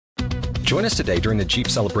Join us today during the Jeep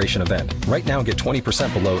Celebration event. Right now, get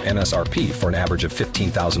 20% below MSRP for an average of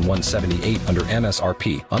 $15,178 under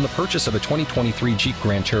MSRP on the purchase of a 2023 Jeep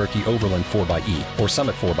Grand Cherokee Overland 4xE or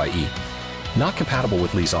Summit 4xE. Not compatible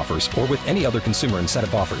with lease offers or with any other consumer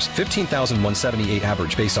incentive offers. $15,178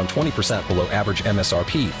 average based on 20% below average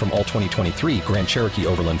MSRP from all 2023 Grand Cherokee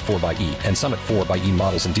Overland 4xE and Summit 4xE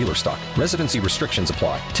models in dealer stock. Residency restrictions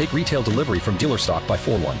apply. Take retail delivery from dealer stock by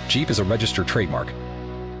 4/1. Jeep is a registered trademark.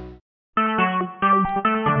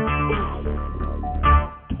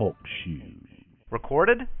 Talk shoes.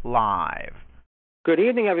 Recorded live. Good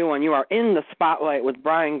evening, everyone. You are in the spotlight with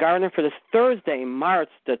Brian Gardner for this Thursday, March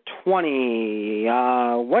the 20.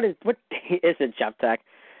 What day is it, Jeff Tech?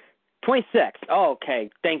 26th. Oh, okay,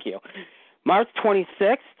 thank you. March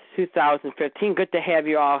 26th, 2015. Good to have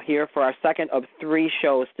you all here for our second of 3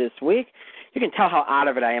 shows this week. You can tell how out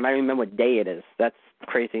of it I am. I don't even remember what day it is. That's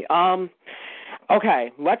crazy.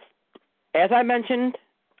 Okay, as I mentioned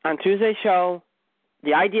on Tuesday's show,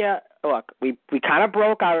 the idea. Look, we kind of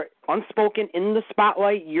broke our unspoken in the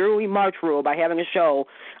spotlight yearly March rule by having a show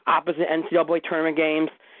opposite NCAA tournament games.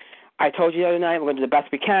 I told you the other night we're going to do the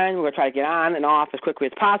best we can. We're going to try to get on and off as quickly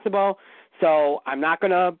as possible. So I'm not going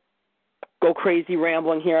to go crazy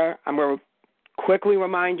rambling here. I'm going to quickly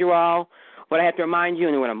remind you all what I have to remind you,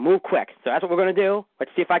 and we're going to move quick. So that's what we're going to do.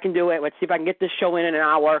 Let's see if I can do it. Let's see if I can get this show in an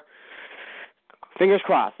hour. Fingers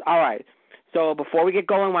crossed. All right. So before we get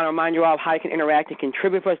going, I want to remind you all of how you can interact and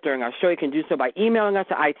contribute with us during our show. You can do so by emailing us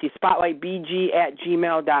at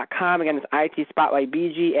itspotlightbg@gmail.com. Again, it's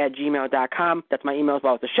itspotlightbg@gmail.com. That's my email as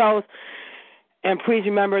well as the shows. And please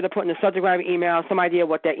remember to put in the subject line of your email some idea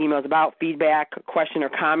what that email is about, feedback, question, or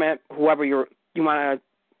comment, whoever you're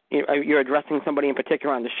addressing somebody in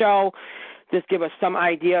particular on the show. Just give us some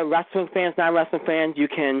idea. Wrestling fans, non-wrestling fans, you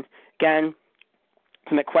can, again,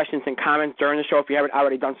 submit questions and comments during the show if you haven't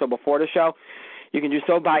already done so before the show. You can do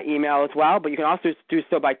so by email as well, but you can also do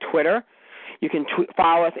so by Twitter. You can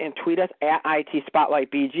follow us and tweet us at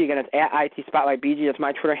itspotlightbg. Again, it's at itspotlightbg. That's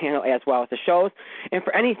my Twitter handle as well as the shows. And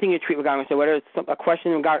for anything you tweet regarding, so whether it's a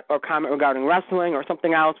question or comment regarding wrestling or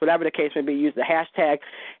something else, whatever the case may be, use the hashtag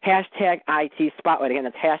itspotlight. Again,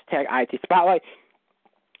 that's hashtag itspotlight.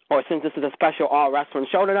 Or since this is a special all-wrestling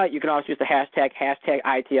show tonight, you can also use the hashtag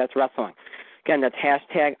 #ITSWrestling. Again, that's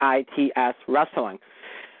hashtag ITSWrestling.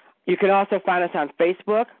 You can also find us on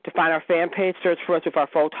Facebook. To find our fan page, search for us with our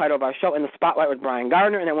full title of our show, In the Spotlight with Brian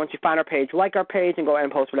Gardner. And then once you find our page, like our page and go ahead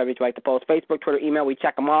and post whatever you'd like to post. Facebook, Twitter, email, we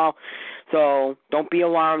check them all. So don't be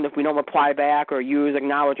alarmed if we don't reply back or use,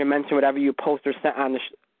 acknowledge, or mention whatever you post or sent on the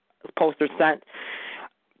post or sent.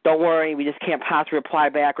 Don't worry, we just can't possibly reply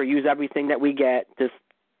back or use everything that we get. Just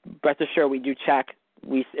rest assured we do check.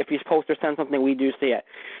 If you post or send something, we do see it.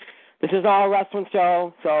 This is all a wrestling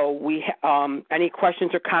show, so any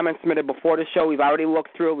questions or comments submitted before the show, we've already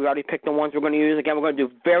looked through. We've already picked the ones we're going to use. Again, we're going to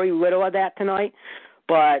do very little of that tonight,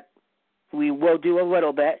 but we will do a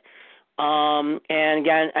little bit. And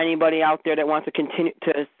again, anybody out there that wants to continue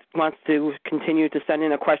to send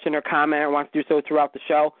in a question or comment or wants to do so throughout the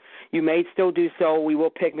show, you may still do so. We will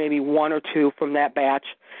pick maybe 1 or 2 from that batch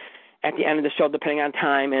at the end of the show, depending on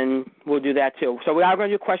time, and we'll do that too. So we are going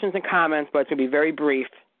to do questions and comments, but it's going to be very brief.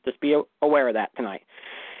 Just be aware of that tonight.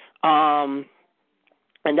 And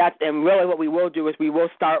really what we will do is we will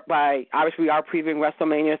start by, obviously we are previewing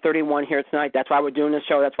WrestleMania 31 here tonight. That's why we're doing this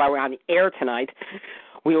show. That's why we're on the air tonight.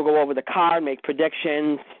 We will go over the card, make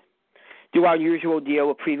predictions, do our usual deal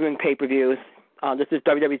with previewing pay-per-views. This is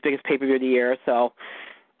WWE's biggest pay-per-view of the year, so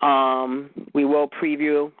we will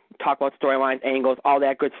preview, talk about storylines, angles, all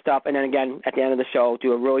that good stuff. And then again, at the end of the show,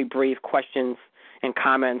 do a really brief questions and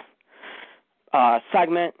comments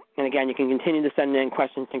segment. And again, you can continue to send in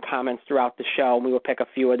questions and comments throughout the show. We will pick a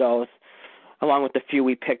few of those along with the few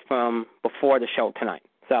we picked from before the show tonight.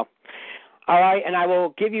 So, all right, and I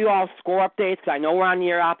will give you all score updates. I know we're on the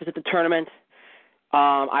air opposite the tournament.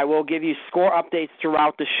 I will give you score updates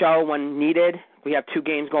throughout the show when needed. We have 2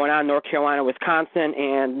 games going on, North Carolina, Wisconsin,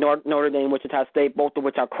 and Notre Dame, Wichita State, both of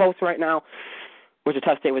which are close right now.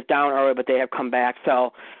 Wichita State was down early, but they have come back.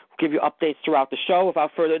 So give you updates throughout the show.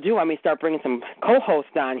 Without further ado, let me start bringing some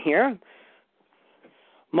co-hosts on here.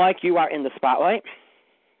 Mike, you are in the spotlight.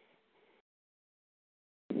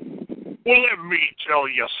 Well, let me tell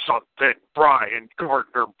you something, Brian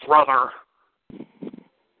Gardner, brother.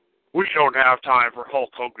 We don't have time for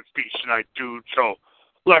Hulk Hogan speech tonight, dude, so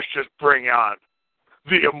let's just bring on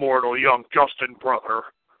the immortal young Justin,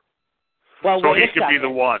 brother. Well, so he can be the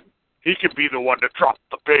one. He can be the one to drop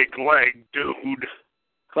the big leg, dude.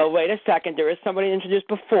 Well, wait a second. There is somebody introduced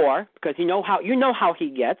before, because you know how he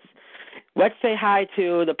gets. Let's say hi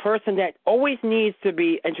to the person that always needs to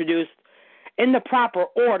be introduced in the proper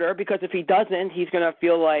order, because if he doesn't, he's going to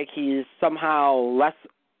feel like he's somehow less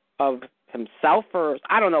of himself, or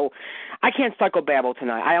I don't know. I can't psychobabble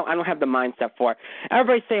tonight. I don't have the mindset for it.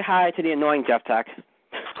 Everybody say hi to the annoying Jeff Tech.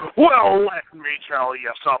 Well, let me tell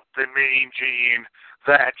you something, Mean Gene.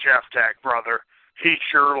 That Jeff Tech brother, he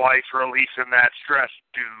sure likes releasing that stress,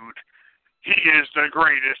 dude. He is the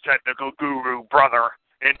greatest technical guru, brother,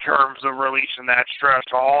 in terms of releasing that stress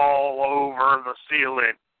all over the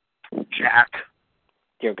ceiling, Jack.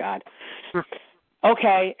 Dear God.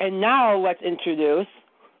 Okay, and now let's introduce...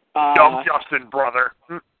 Young Justin, brother.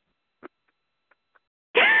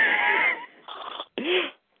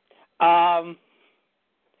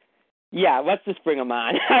 Yeah, let's just bring him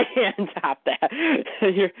on. I can't top that.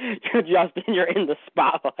 You're Justin, you're in the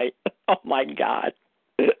spotlight. Oh, my God.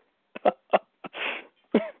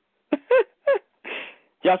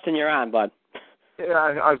 Justin, you're on, bud.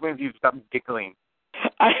 Yeah, I was waiting for you to stop giggling.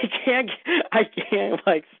 I can't,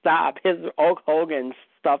 like, stop. His Hulk Hogan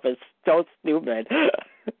stuff is so stupid.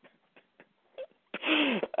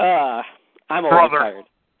 I'm overtired.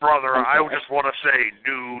 Brother, I just want to say,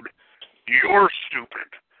 dude, you're stupid.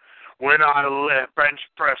 When I bench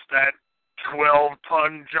press that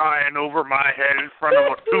 12-ton giant over my head in front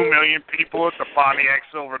of 2 million people at the Pontiac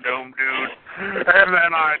Silverdome, dude, and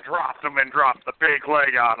then I dropped him and dropped the big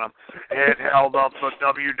leg on him. It held up the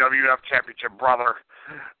WWF Championship, brother.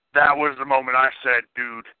 That was the moment I said,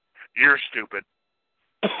 dude, you're stupid.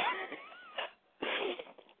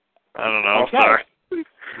 I don't know. Okay. I'm sorry.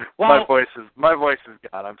 Well, my voice is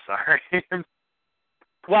gone. I'm sorry.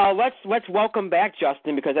 Well, let's welcome back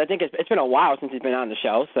Justin, because I think it's been a while since he's been on the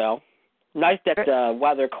show. So nice that the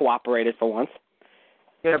weather cooperated for once.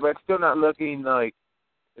 Yeah, but it's still not looking like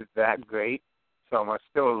it's that great. So I'm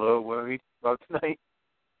still a little worried about tonight.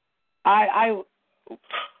 I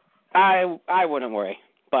wouldn't worry,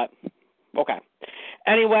 but okay.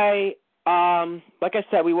 Anyway, like I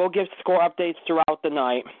said, we will give score updates throughout the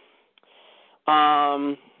night.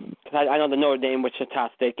 Cause I know the Notre Dame Wichita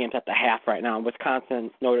State game's at the half right now. Wisconsin,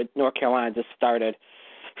 North Carolina just started.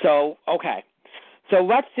 So, okay. So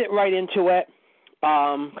let's get right into it,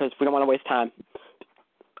 because we don't want to waste time.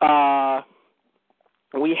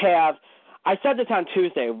 We have, I said this on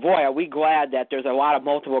Tuesday, boy, are we glad that there's a lot of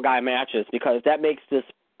multiple guy matches, because that makes this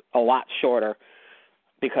a lot shorter,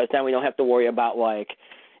 because then we don't have to worry about like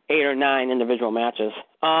 8 or 9 individual matches.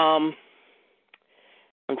 I'm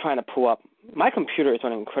trying to pull up. My computer is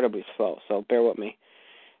running incredibly slow, so bear with me.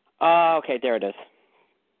 Okay, there it is.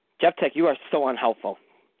 Jeff Tech, you are so unhelpful.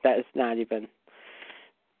 That is not even...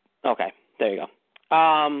 Okay, there you go.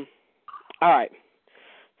 All right.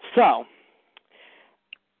 So,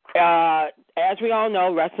 as we all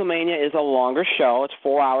know, WrestleMania is a longer show. It's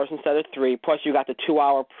 4 hours instead of 3. Plus, you got the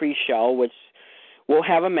 2-hour pre-show, which will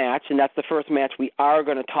have a match, and that's the first match we are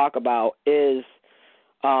going to talk about is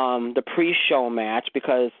the pre-show match,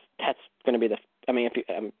 because that's going to be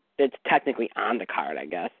it's technically on the card, I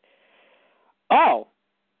guess. Oh,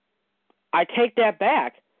 I take that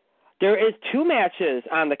back. There is 2 matches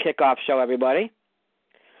on the kickoff show, everybody.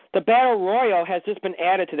 The Battle Royal has just been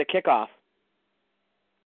added to the kickoff.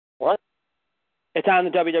 What? It's on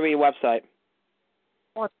the WWE website.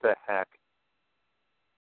 What the heck?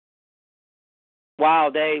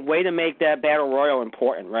 Wow, way to make that Battle Royal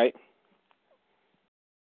important, right?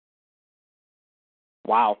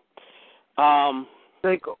 Wow.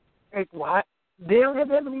 Like what? They don't have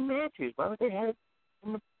that many matches. Why would they have it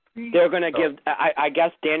in the pre? They're going to give, I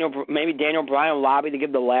guess, Daniel Bryan lobby to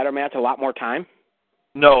give the ladder match a lot more time.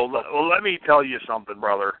 No, well, let me tell you something,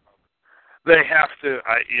 brother. They have to,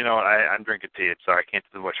 I'm drinking tea, so I can't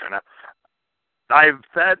do much right now. I've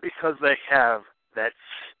said because they have that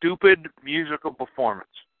stupid musical performance.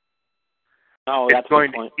 Oh, that's it's going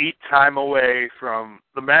a good point. to eat time away from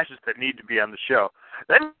the matches that need to be on the show.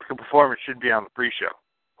 That musical performance should be on the pre-show.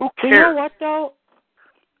 Who cares? You know what, though?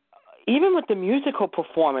 Even with the musical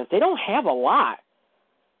performance, they don't have a lot.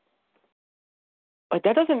 Like,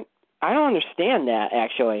 I don't understand that,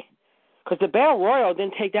 actually. Because the Battle Royal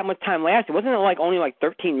didn't take that much time last year. Wasn't it only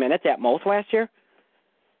 13 minutes at most last year?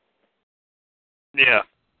 Yeah.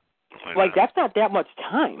 That's not that much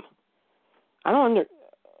time. I don't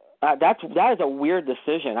that is a weird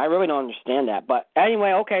decision. I really don't understand that. But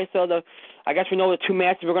anyway, okay, so I guess we know the 2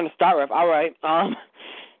 matches we're going to start with. All right.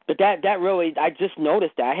 But that really, I just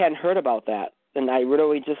noticed that. I hadn't heard about that. And I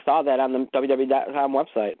really just saw that on the WWE.com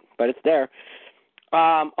website. But it's there.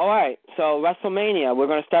 All right, so WrestleMania. We're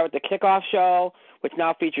going to start with the kickoff show, which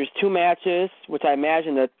now features 2 matches, which I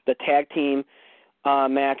imagine the tag team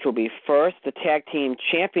match will be first. The tag team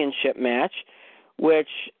championship match, which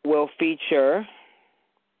will feature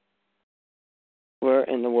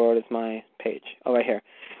Where in the world is my page? Oh, right here.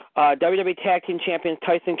 WWE Tag Team Champions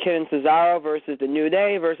Tyson Kidd and Cesaro versus the New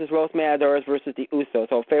Day versus Los Matadors versus the Usos.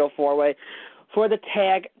 So fatal four-way for the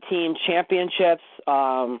Tag Team Championships.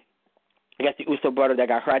 I guess the Uso brother that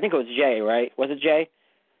got hurt. I think it was Jay, right? Was it Jay?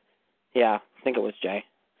 Yeah, I think it was Jay.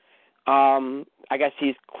 I guess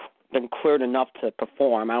he's been cleared enough to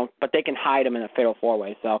perform. But they can hide him in a fatal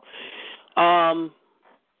four-way. So, all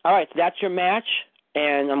right, so that's your match.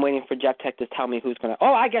 And I'm waiting for Jeff Tech to tell me who's going to...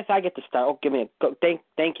 Oh, I guess I get to start. Oh, give me a...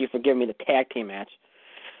 Thank you for giving me the tag team match.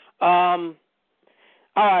 All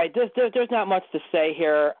right, there's not much to say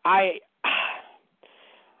here.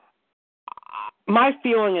 My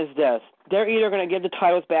feeling is this. They're either going to give the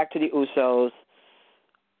titles back to the Usos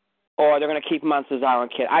or they're going to keep them on Cesaro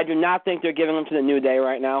and Kidd. I do not think they're giving them to the New Day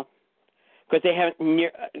right now. Because they haven't.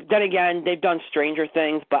 Then again, they've done stranger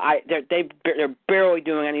things, but they're barely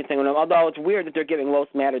doing anything with them. Although it's weird that they're giving Los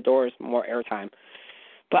Matadors more airtime,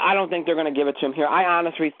 but I don't think they're going to give it to him here. I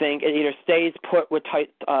honestly think it either stays put with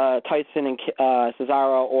Tyson and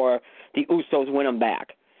Cesaro, or the Usos win them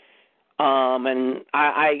back. And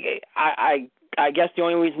I guess the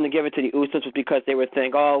only reason to give it to the Usos was because they would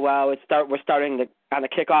think, oh well, we're starting on the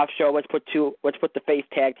kickoff show. Let's put the face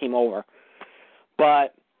tag team over,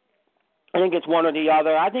 but. I think it's one or the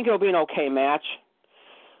other. I think it'll be an okay match.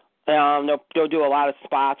 They'll do a lot of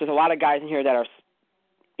spots. There's a lot of guys in here that are,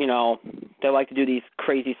 they like to do these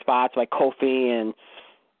crazy spots like Kofi and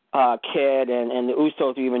Kidd and the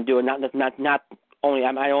Usos will even do it. Not only.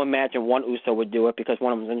 I don't imagine one Uso would do it because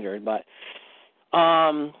one of them's injured. But so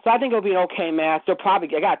I think it'll be an okay match. They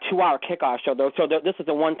got a 2-hour kickoff show though, so this is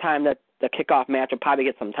the one time that the kickoff match will probably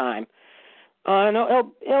get some time.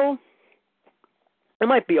 It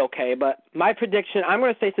might be okay, but my prediction, I'm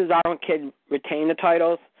going to say Cesaro and Kidd retain the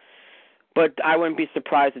titles, but I wouldn't be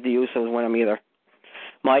surprised if the Usos win them either.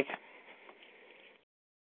 Mike?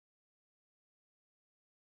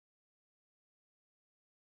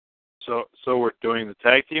 So we're doing the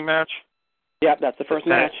tag team match? Yep, that's the first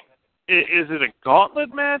match. Is it a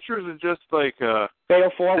gauntlet match, or is it just like a... Fatal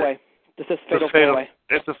four-way. This is fatal four-way.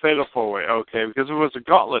 It's a fatal four-way, okay, because if it was a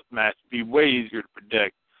gauntlet match, it'd be way easier to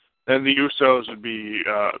predict. Then the Usos would be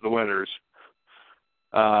the winners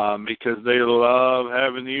because they love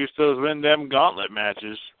having the Usos win them gauntlet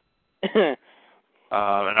matches. And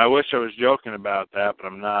I wish I was joking about that, but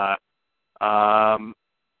I'm not. God,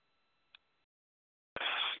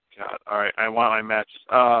 all right, I want my matches.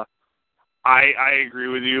 I agree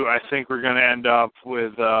with you. I think we're going to end up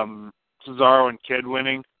with Cesaro and Kidd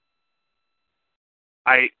winning.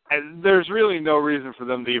 There's really no reason for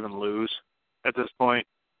them to even lose at this point.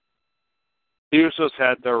 The Usos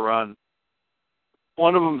had their run.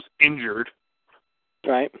 One of them's injured.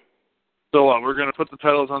 Right. So what, we're going to put the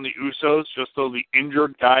titles on the Usos just so the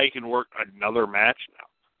injured guy can work another match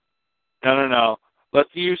now? No. Let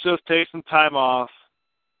the Usos take some time off.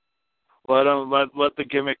 Let the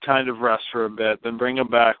gimmick kind of rest for a bit. Then bring him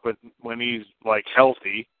back when he's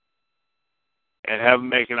healthy. And have him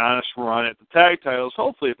make an honest run at the tag titles.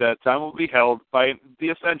 Hopefully at that time will be held by the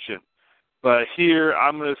Ascension. But here,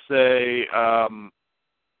 I'm going to say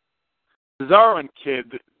Cesaro and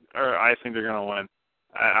Kidd, I think they're going to win.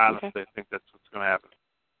 I honestly think that's what's going to happen.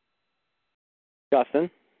 Justin?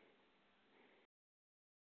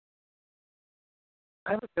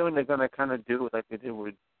 I have a feeling they're going to kind of do like they did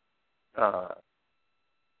with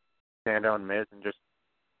Sandow and Miz and just,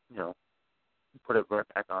 put it right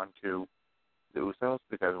back onto the Usos,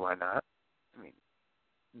 because why not? I mean,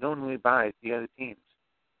 no one really buys the other teams.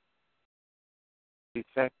 The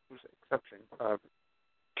exception of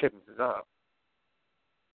Kidd and Cesaro.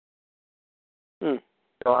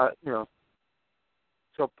 So,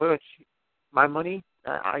 so Butch, my money,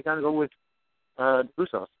 I got to go with the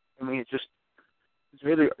Usos. I mean, it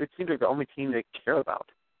seems like the only team they care about.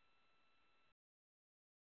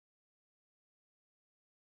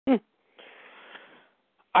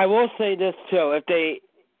 I will say this, too. If they,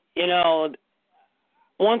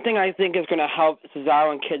 one thing I think is going to help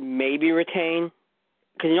Cesaro and Kidd maybe retain,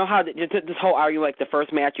 because you know how this whole argument, like the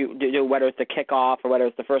first match you do, whether it's the kickoff or whether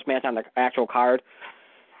it's the first match on the actual card,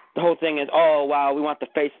 the whole thing is, oh, wow, we want the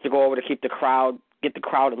faces to go over to keep the crowd, get the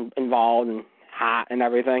crowd involved and hot and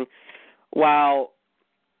everything. Well,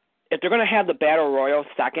 if they're going to have the Battle Royal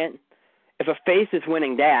second, if a face is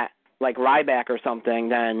winning that, like Ryback or something,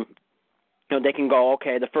 then they can go,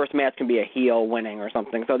 okay, the first match can be a heel winning or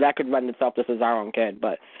something. So that could lend itself to Cesaro and Kidd.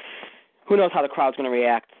 But who knows how the crowd's going to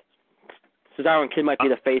react. Cesaro and Kidd might be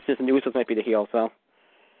the faces and the Usos might be the heel. So.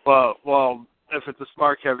 Well, if it's a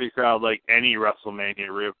smart-heavy crowd like any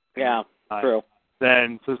WrestleMania, true.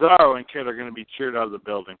 then Cesaro and Kidd are going to be cheered out of the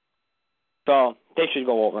building. So they should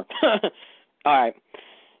go over. All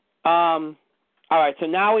right, so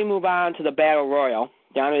now we move on to the Battle Royal,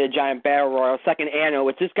 down to the Giant Battle Royal, second annual,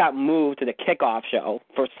 which just got moved to the kickoff show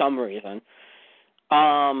for some reason.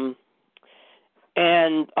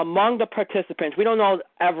 And among the participants, we don't know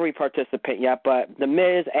every participant yet, but The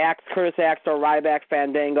Miz, Axe, Curtis Axel, Ryback,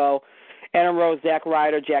 Fandango, Adam Rose, Zack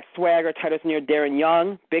Ryder, Jack Swagger, Titus Neer, Darren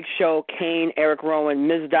Young, Big Show, Kane, Eric Rowan,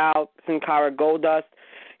 Mizdow, Sin Cara, Goldust,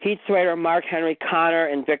 Heath Slater, Mark Henry, Connor,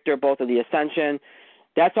 and Victor, both of the Ascension.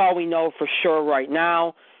 That's all we know for sure right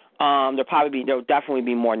now. There'll definitely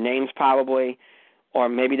be more names probably, or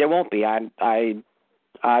maybe there won't be. I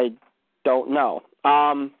don't know.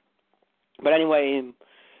 But anyway,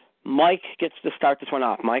 Mike gets to start this one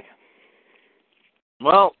off. Mike?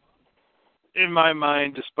 Well, in my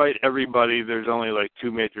mind, despite everybody, there's only like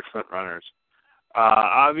two major front runners.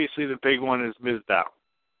 Obviously, the big one is Mizdow.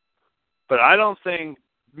 But I don't think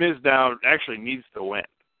Mizdow actually needs to win.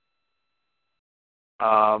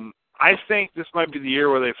 I think this might be the year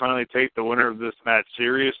where they finally take the winner of this match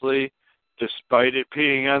seriously, despite it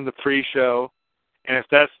being on the pre-show. And if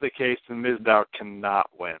that's the case, then Mizdow cannot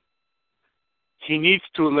win. He needs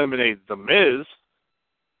to eliminate The Miz,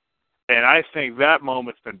 and I think that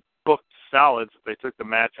moment's been booked solid since they took the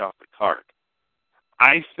match off the card.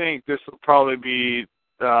 I think this will probably be,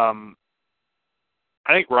 I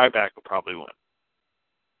think Ryback will probably win.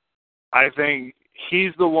 I think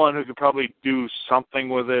he's the one who could probably do something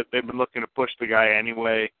with it. They've been looking to push the guy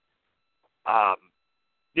anyway.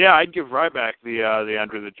 Yeah, I'd give Ryback the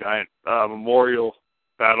Andre the Giant Memorial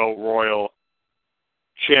Battle Royal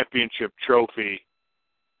Championship trophy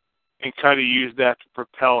and kind of use that to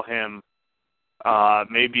propel him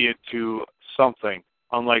maybe into something,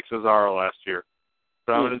 unlike Cesaro last year.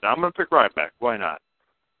 So I'm gonna pick Ryback. Why not?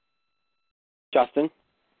 Justin?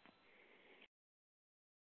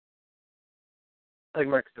 Like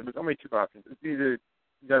Mark said, there's only two options. It's either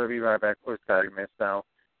gotta be Ryback or it's gotta be Mizdow.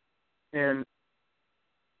 And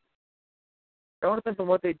it all depends on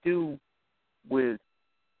what they do with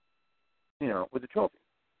the trophy.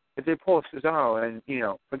 If they pull Cesaro and,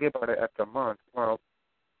 forget about it after a month, well,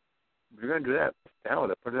 if you're going to do that, down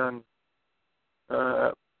with it. Put it on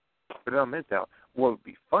Mizdow. What would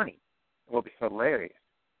be funny, what would be hilarious,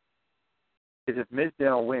 is if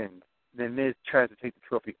Mizdow wins, then Miz tries to take the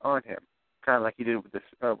trophy on him, kind of like he did with the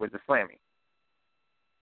Slammy.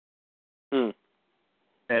 And,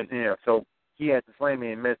 so he has the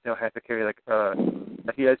Slammy and Mizdow has to carry,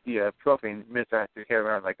 he has the trophy and Mizdow has to carry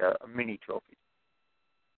around, a mini trophy.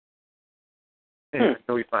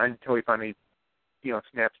 Until he finally,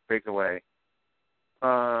 snaps, breaks away.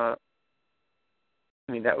 That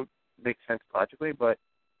would make sense logically, but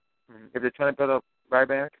if they're trying to build up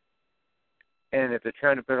Ryback, and if they're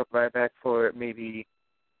trying to build up Ryback for maybe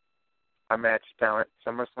a match down at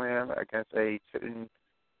SummerSlam against a certain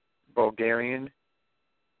Bulgarian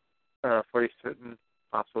for a certain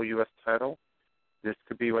possible U.S. title, this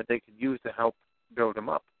could be what they could use to help build him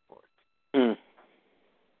up for it.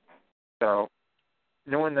 So,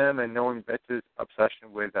 knowing them and knowing Vince's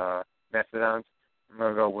obsession with Mastodons, I'm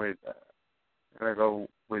gonna go with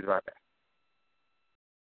Ryback.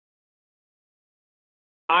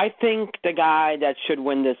 I think the guy that should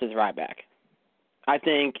win this is Ryback. I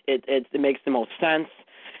think it makes the most sense.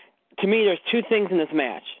 To me, there's two things in this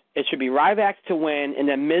match. It should be Ryback to win, and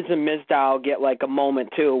then Miz and Mizdow get a moment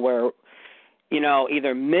too, where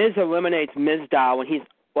either Miz eliminates Mizdow when he's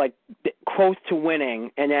close to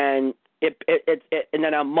winning, and then and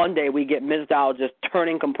then on Monday we get Mizdow just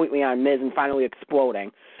turning completely on Miz and finally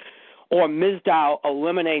exploding, or Mizdow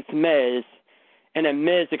eliminates Miz, and then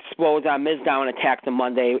Miz explodes on Mizdow and attacks him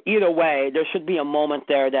Monday. Either way, there should be a moment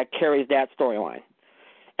there that carries that storyline,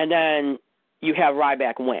 and then you have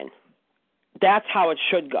Ryback win. That's how it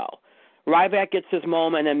should go. Ryback gets his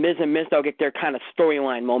moment, and then Miz and Mizdow get their kind of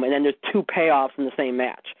storyline moment, and then there's two payoffs in the same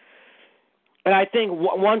match. And I think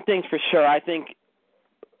one thing's for sure. I think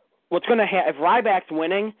what's going to if Ryback's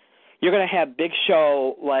winning, you're going to have Big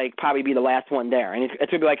Show probably be the last one there, and it's going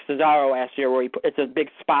to be like Cesaro last year, where it's a big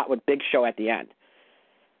spot with Big Show at the end.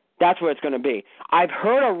 That's what it's going to be. I've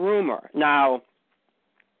heard a rumor now.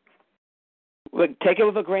 Take it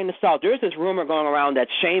with a grain of salt. There's this rumor going around that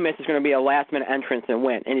Sheamus is going to be a last-minute entrance and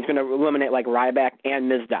win, and he's going to eliminate Ryback and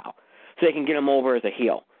Mizdow, so they can get him over as a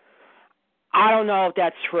heel. I don't know if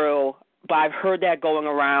that's true, but I've heard that going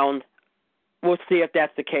around. We'll see if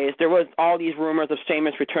that's the case. There was all these rumors of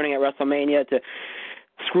Sheamus returning at WrestleMania to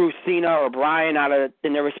screw Cena or Bryan out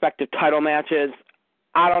in their respective title matches.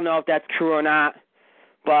 I don't know if that's true or not,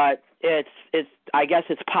 but I guess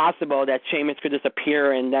it's possible that Sheamus could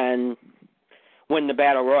disappear and then win the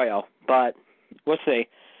Battle Royal. but we'll see.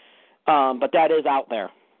 But that is out there.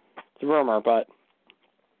 It's a rumor, but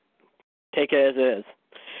take it as it is.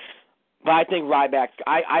 But I think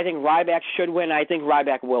Ryback should win. I think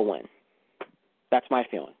Ryback will win. That's my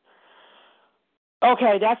feeling.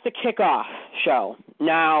 Okay, that's the kickoff show.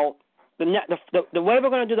 Now, the way we're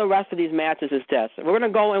going to do the rest of these matches is this. We're going to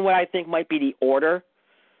go in what I think might be the order.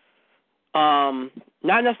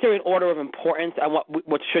 Not necessarily an order of importance on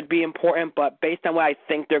what should be important, but based on what I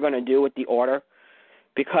think they're going to do with the order.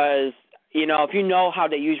 Because, if you know how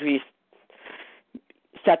they usually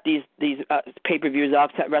set these pay-per-views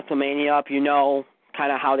up, set WrestleMania up,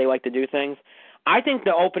 kind of how they like to do things. I think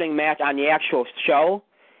the opening match on the actual show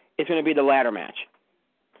is going to be the ladder match.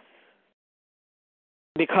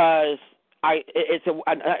 Because they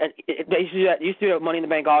used to do Money in the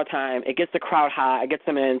Bank all the time. It gets the crowd hot. It gets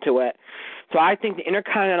them into it. So I think the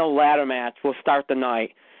Intercontinental ladder match will start the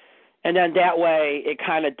night. And then that way it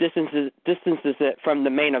kind of distances it from the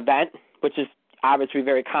main event, which is obviously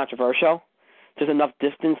very controversial. There's enough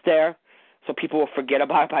distance there so people will forget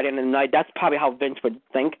about it by the end of the night. That's probably how Vince would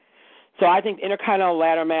think. So I think the Intercontinental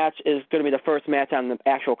ladder match is going to be the first match on the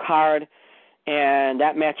actual card. And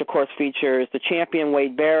that match, of course, features the champion,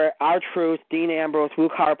 Wade Barrett, R-Truth, Dean Ambrose,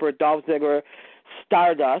 Luke Harper, Dolph Ziggler,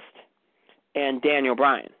 Stardust, and Daniel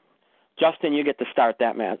Bryan. Justin, you get to start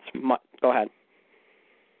that match. Go ahead.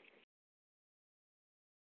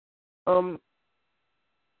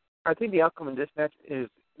 I think the outcome of this match is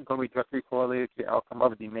going to be directly correlated to the outcome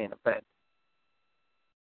of the main event.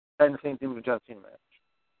 And the same thing with the John Cena match.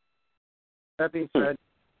 That being said,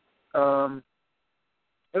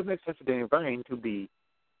 it would make sense for Daniel Bryan to be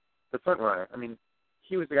the front runner. I mean,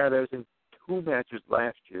 he was the guy that was in 2 matches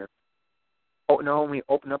last year. Not only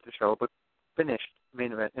opened up the show, but finished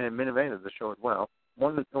main event and main event of the show as well.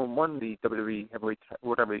 Won the WWE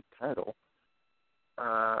heavyweight title.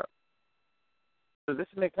 So this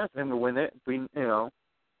would make sense for him to win it,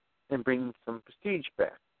 and bring some prestige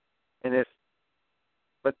back. And if,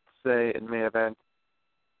 let's say, in the main event,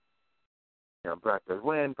 Brock does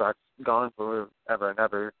win, Brock's gone for ever and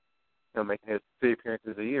ever, making his 3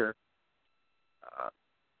 appearances a year,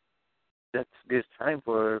 that gives time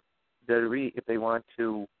for WWE, if they want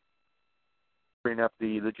to bring up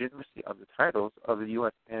the legitimacy of the titles of the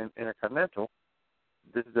U.S. and Intercontinental,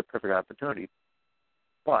 this is a perfect opportunity.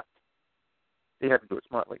 But they have to do it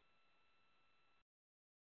smartly.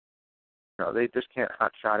 They just can't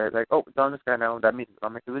hotshot it like, oh, done this guy now, that means I'll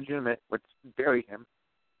make it legitimate, let's bury him.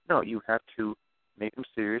 No, you have to make him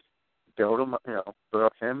serious, build him, build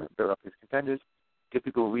up him, build up his contenders, give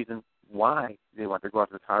people a reason why they want to go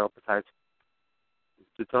after the title besides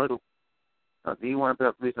the title. Do you want to build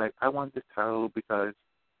up a reason like, I want this title because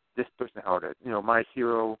this person held it, my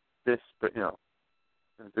hero, this, but,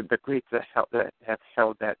 the greats that have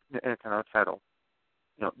held that Intercontinental title.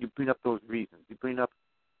 You bring up those reasons. You bring up,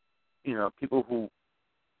 people who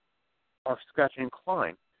are scratching and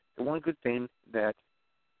clawing. The one good thing that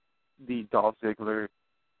the Dolph Ziggler,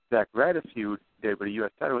 Zack Ryder feud did with the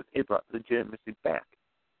U.S. title is it brought legitimacy back.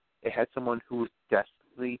 It had someone who was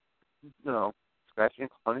desperately, scratching and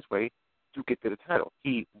clawing his way to get to the title.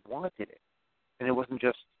 He wanted it. And it wasn't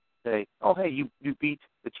just say, oh, hey, you beat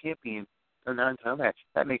the champion in a non-title match.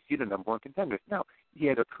 That makes you the number 1 contender. No, he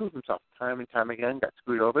had to prove himself time and time again, got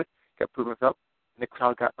screwed over, got proven himself, and the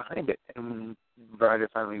crowd got behind it. And when Ryder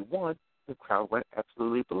finally won, the crowd went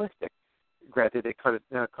absolutely ballistic. Granted, they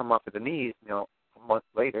come off at the knees, a month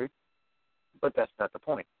later, but that's not the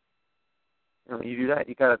point. You do that,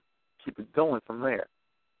 you got to keep it going from there.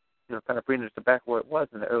 Kind of bring it to back where it was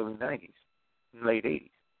in the early 90s, late 80s.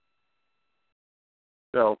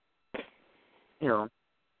 So,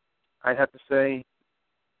 I'd have to say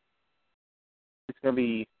it's going to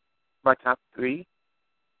be my top 3.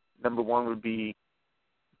 Number 1 would be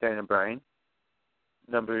Daniel Bryan.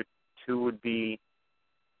 Number 2 would be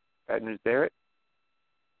Gardner Barrett.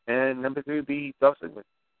 And number 3 would be Dolph Ziggler.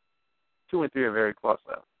 2 and 3 are very close,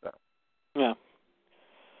 though. So. Yeah.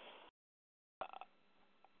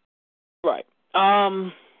 Right.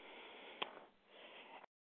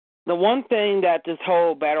 The one thing that this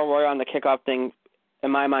whole Battle Royal on the kickoff thing,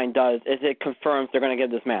 in my mind, does is it confirms they're going to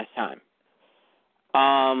give this match time.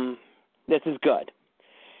 This is good.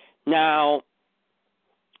 Now,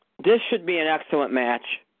 this should be an excellent match.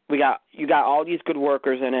 You got all these good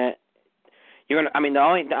workers in it. You're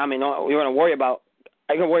gonna worry about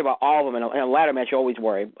all of them in a ladder match. You always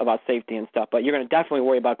worry about safety and stuff, but you're gonna definitely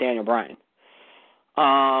worry about Daniel Bryan.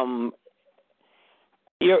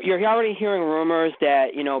 You're already hearing rumors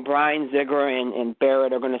that Bryan, Ziggler, and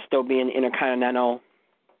Barrett are going to still be in Intercontinental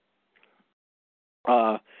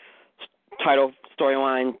title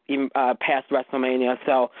storyline even past WrestleMania.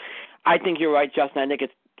 So I think you're right, Justin. I think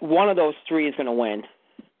it's one of those three is going to win.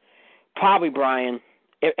 Probably Bryan.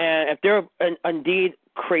 And if they're indeed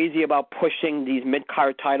crazy about pushing these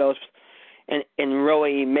mid-card titles and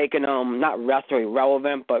really making them not necessarily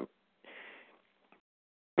relevant, but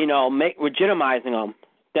legitimizing them,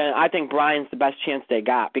 then I think Bryan's the best chance they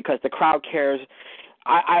got because the crowd cares.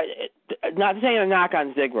 I not saying a knock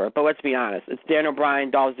on Ziggler, but let's be honest. It's Daniel Bryan,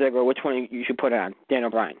 Dolph Ziggler. Which one you should put it on? Daniel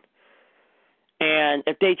Bryan. And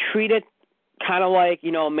if they treat it kind of like,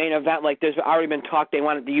 main event, like there's already been talk, they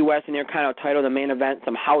wanted the U.S. in their kind of title, the main event,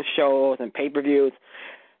 some house shows and pay-per-views,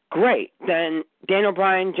 great. Then Daniel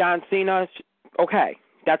Bryan, John Cena, okay,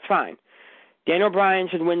 that's fine. Daniel Bryan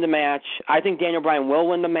should win the match. I think Daniel Bryan will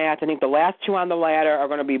win the match. I think the last two on the ladder are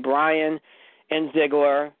going to be Bryan and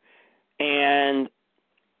Ziggler, and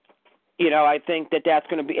I think that's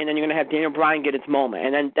going to be, and then you're going to have Daniel Bryan get its moment,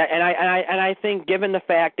 and I think given the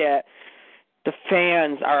fact that the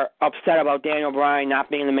fans are upset about Daniel Bryan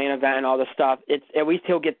not being in the main event and all this stuff, it's at least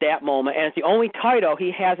he'll get that moment, and it's the only title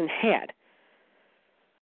he hasn't had.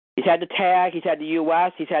 He's had the tag, he's had the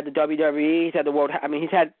U.S., he's had the WWE, he's had the World. I mean,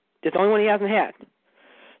 it's the only one he hasn't had.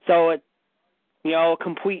 So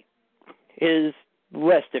complete his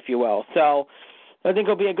list, if you will. So I think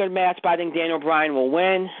it'll be a good match, but I think Daniel Bryan will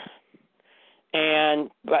win. And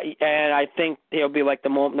I think it'll be like the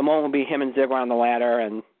moment will be him and Ziggler on the ladder,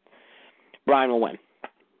 and Bryan will win.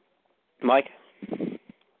 Mike?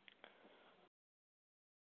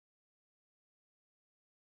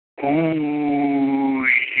 Oh,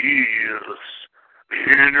 yes.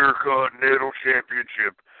 The Intercontinental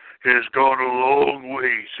Championship has gone a long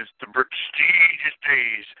way since the prestigious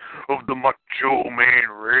days of the Macho Man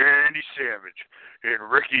Randy Savage and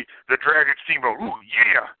Ricky the Dragon Steamboat. Ooh,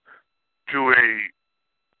 yeah! To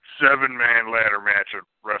a 7-man ladder match at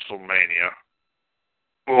WrestleMania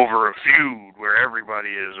over a feud where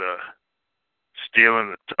everybody is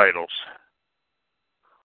stealing the titles.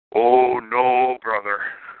 Oh, no, brother.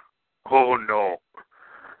 Oh, no.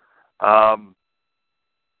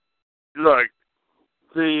 Look,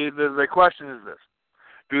 the question is this.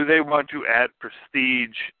 Do they want to add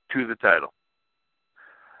prestige to the title?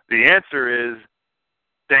 The answer is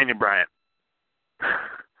Daniel Bryan.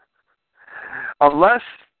 Unless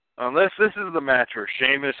this is the match where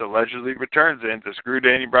Sheamus allegedly returns in to screw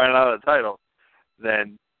Daniel Bryan out of the title,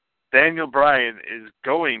 then Daniel Bryan is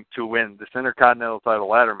going to win this Intercontinental title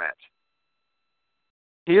ladder match.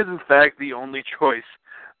 He is, in fact, the only choice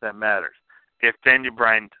that matters. If Daniel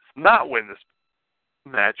Bryan does not win this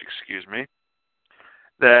match,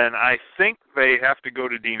 then I think they have to go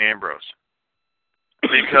to Dean Ambrose.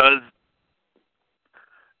 Because,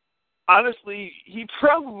 honestly, he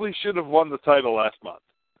probably should have won the title last month.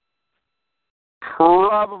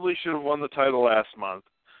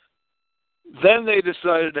 Then they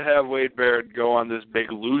decided to have Wade Barrett go on this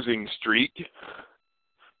big losing streak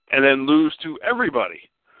and then lose to everybody.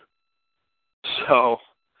 So,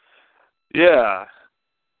 yeah.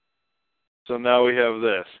 So now we have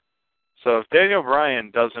this. So if Daniel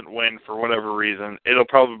Bryan doesn't win for whatever reason, it'll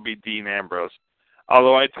probably be Dean Ambrose.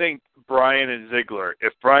 Although I think Bryan and Ziggler,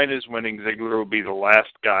 if Bryan is winning, Ziggler will be the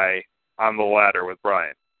last guy on the ladder with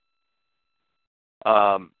Bryan.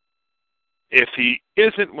 If he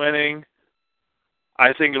isn't winning,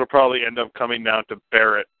 I think it'll probably end up coming down to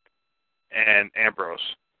Barrett and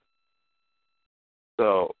Ambrose.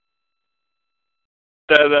 So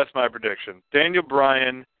that's my prediction. Daniel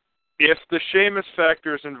Bryan, if the Sheamus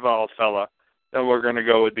factor is involved, fella, then we're going to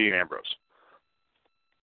go with Dean Ambrose.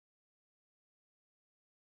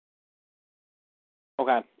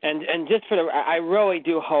 Okay, and just I really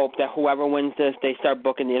do hope that whoever wins this, they start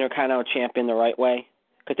booking the Intercontinental Champion the right way,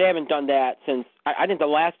 because they haven't done that since, I think the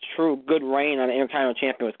last true good reign on the Intercontinental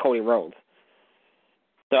Champion was Cody Rhodes.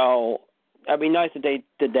 So it'd be nice if they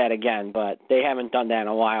did that again, but they haven't done that in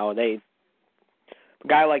a while. A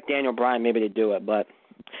guy like Daniel Bryan, maybe they do it, but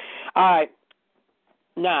all right.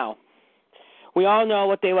 Now, we all know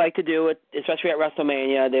what they like to do, especially at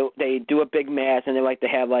WrestleMania. They do a big match, and they like to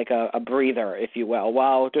have like a breather, if you will.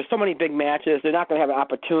 Well, there's so many big matches, they're not going to have an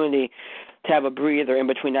opportunity to have a breather in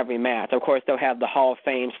between every match. Of course, they'll have the Hall of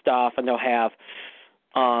Fame stuff, and they'll have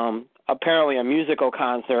apparently a musical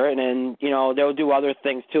concert, and then, they'll do other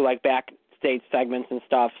things too, like backstage segments and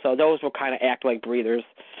stuff. So those will kind of act like breathers.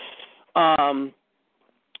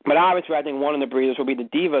 But obviously, I think one of the breathers will be the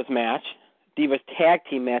Divas match. Divas tag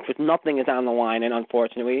team match, which nothing is on the line, and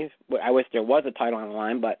unfortunately, I wish there was a title on the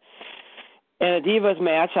line, but and the Divas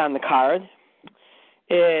match on the card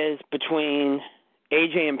is between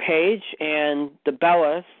AJ and Paige and the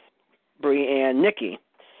Bellas, Brie and Nikki.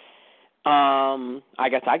 I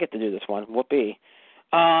guess I get to do this one. Whoopee.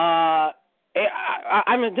 I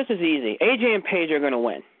mean, this is easy. AJ and Paige are going to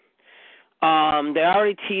win. They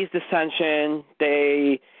already teased Ascension.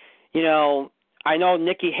 I know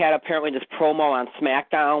Nikki had apparently this promo on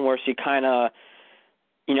SmackDown where she kind of,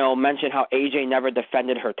 mentioned how AJ never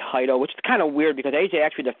defended her title, which is kind of weird because AJ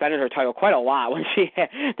actually defended her title quite a lot when she had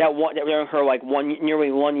during her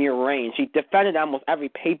nearly 1 year reign. She defended almost every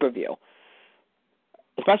pay-per-view,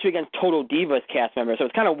 especially against Total Divas cast members. So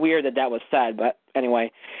it's kind of weird that was said, but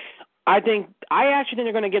anyway. I actually think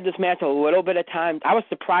they're going to give this match a little bit of time. I was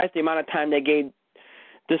surprised the amount of time they gave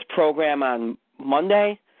this program on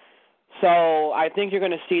Monday. So I think you're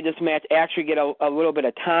going to see this match actually get a little bit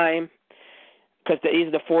of time because these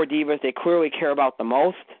are the 4 divas they clearly care about the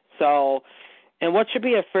most. So, and what should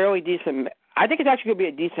be a fairly decent, I think it's actually going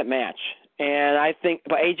to be a decent match. And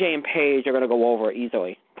but AJ and Paige are going to go over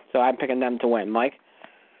easily. So I'm picking them to win. Mike?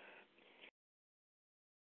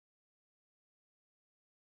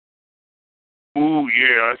 Ooh,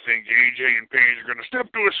 yeah, I think AJ and Paige are going to step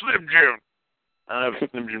to a Slim Jim. I don't have a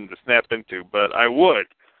Slim Jim to snap into, but I would.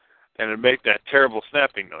 And it'd make that terrible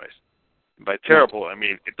snapping noise. And by terrible, I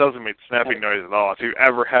mean it doesn't make snapping noise at all. If you've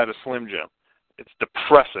ever had a Slim Jim, it's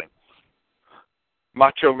depressing.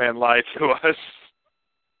 Macho Man lied to us.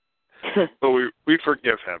 But we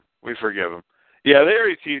forgive him. We forgive him. Yeah, they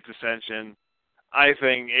already teased Ascension. I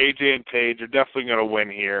think AJ and Paige are definitely going to win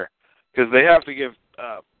here because they have to give...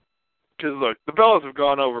 Because, look, the Bellas have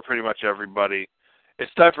gone over pretty much everybody.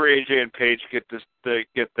 It's time for AJ and Paige to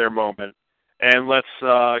get their moment. And let's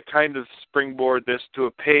kind of springboard this to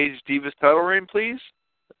a Paige Divas title reign, please.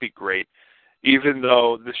 That'd be great. Even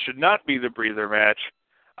though this should not be the breather match,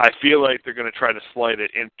 I feel like they're going to try to slide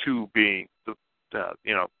it into being the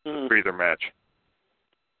breather match.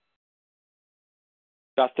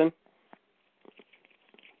 Justin?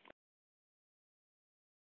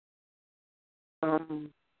 I don't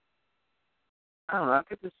know. I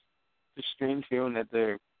get this strange feeling that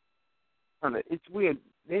they're. I don't know, it's weird.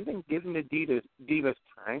 They've been giving the Divas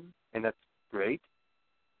time, and that's great.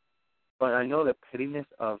 But I know the pettiness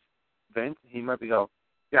of Vince. He might be go,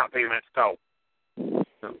 yeah, let's go.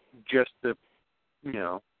 So just to,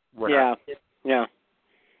 Yeah.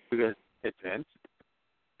 Because it's Vince,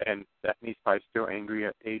 and Stephanie's probably still angry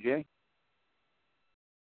at AJ.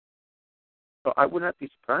 So I would not be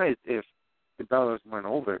surprised if the Bellas went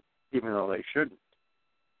over, even though they shouldn't.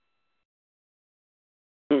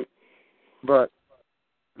 But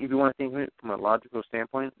if you want to think of it from a logical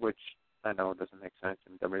standpoint, which I know doesn't make sense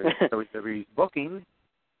in WWE's booking,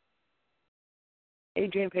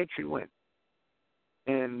 AJ and Paige should win.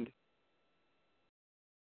 And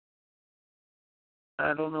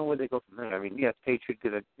I don't know where they go from there. I mean, yes, Paige should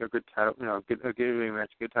get a good title, get a rematch,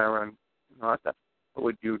 good title run, and all that stuff. What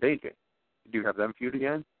would you do with AJ? Do you have them feud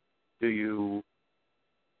again? Do you...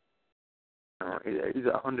 There's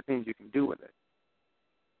 100 things you can do with it.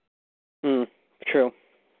 True.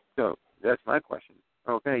 So that's my question.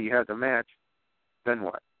 Okay, you have the match. Then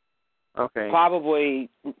what? Okay. Probably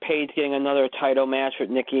Paige getting another title match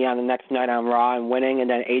with Nikki on the next night on Raw and winning, and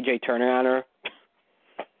then AJ turning on her.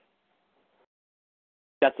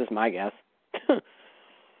 That's just my guess.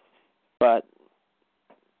 But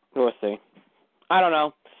we'll see. I don't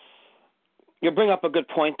know. You bring up a good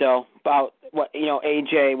point though about what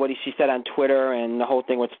AJ, what she said on Twitter, and the whole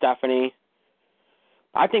thing with Stephanie.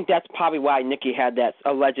 I think that's probably why Nikki had that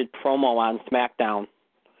alleged promo on SmackDown.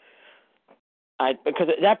 Because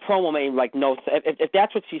that promo made no sense. If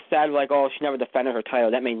that's what she said, she never defended her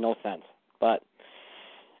title, that made no sense. But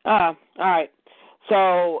all right.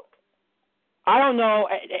 So I don't know.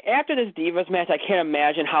 After this Divas match, I can't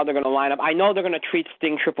imagine how they're going to line up. I know they're going to treat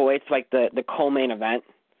Sting Triple H like the co-main event.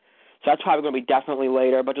 So that's probably going to be definitely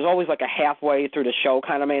later. But there's always a halfway through the show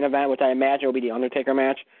kind of main event, which I imagine will be the Undertaker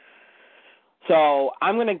match. So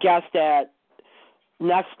I'm going to guess that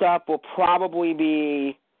next up will probably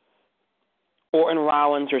be Orton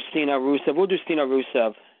Rollins or Cena Rusev. We'll do Cena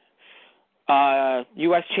Rusev.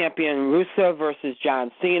 U.S. champion Rusev versus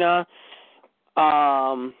John Cena. We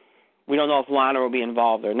don't know if Lana will be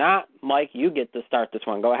involved or not. Mike, you get to start this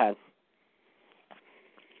one. Go ahead.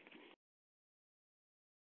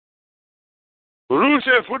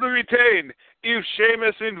 Rusev would retain if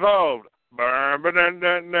Sheamus involved. I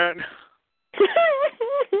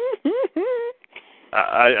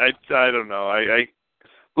don't know. I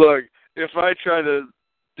look, if I try to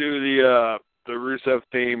do the Rusev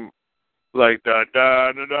theme like da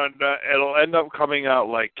da da da da, it'll end up coming out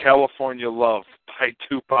like California Love by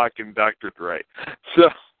Tupac and Dr. Dre. So,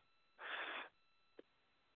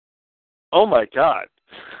 oh my God,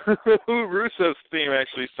 Rusev's theme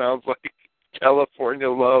actually sounds like California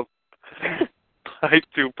Love by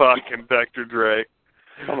Tupac and Dr. Dre.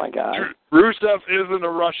 Oh, my God. Rusev isn't a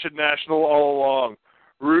Russian national all along.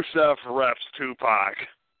 Rusev reps Tupac.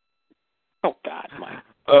 Oh, God, Mike.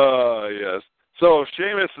 Yes. So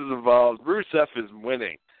Sheamus is involved. Rusev is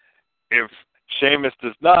winning. If Sheamus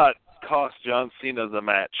does not cost John Cena the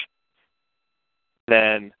match,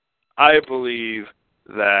 then I believe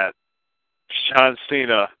that John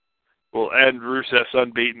Cena will end Rusev's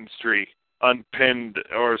unbeaten streak, unpinned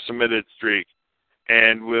or submitted streak,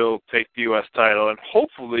 and will take the U.S. title. And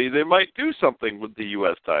hopefully they might do something with the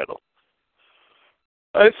U.S. title.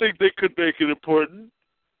 I think they could make it important,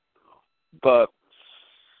 but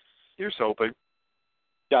here's hoping.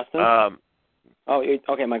 Justin?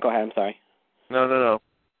 Okay, Mike, go ahead. I'm sorry. No.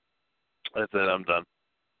 That's it. I'm done.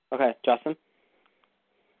 Okay, Justin?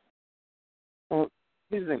 Well,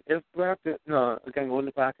 here's the thing. If Brock, again, going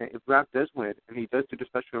back, if Brock does win, and he does do the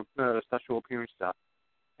special appearance stuff,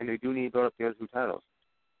 and they do need to build up the other two titles,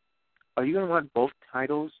 are you going to want both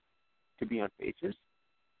titles to be on faces?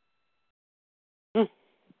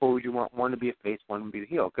 Or would you want one to be a face, one to be the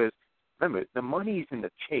heel? Because, remember, the money's in the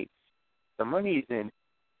chase. The money's in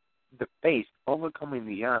the face overcoming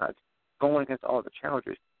the odds, going against all the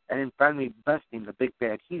challengers, and then finally besting the big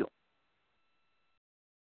bad heel.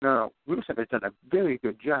 Now, Rusev has done a very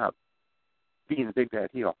good job being the big bad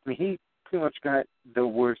heel. I mean, he pretty much got the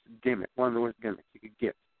worst gimmick, one of the worst gimmicks you could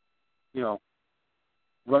get. You know,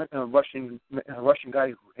 a Russian guy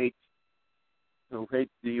who hates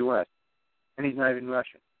the U.S., and he's not even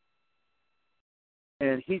Russian.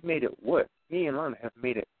 And he's made it work. He and Lana have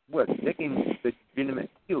made it work. They can legitimate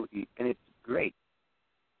heel, and it's great.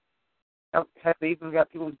 Now, have they even got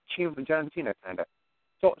people cheering for John Cena, kind of?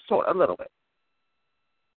 So a little bit.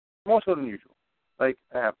 More so than usual. Like,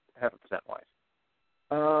 half a percent wise.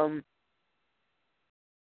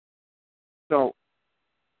 So,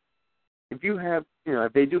 if you have,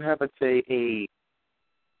 if they do have, let's say, a,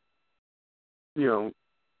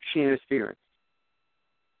 Sheamus Fearance,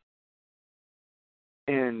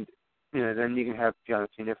 and, then you can have John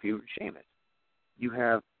Cena feud with Sheamus.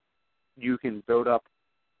 You can build up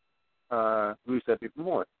Rusev even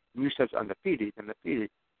more. Rusev's undefeated,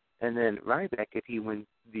 and then Ryback, if he wins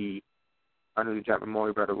the Jon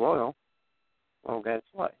Memorial Battle Royal, well, guess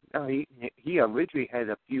what? Now, he originally had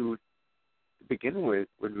a feud to begin with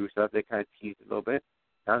Rusev. They kind of teased it a little bit.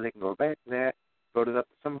 Now they can go back to that, build it up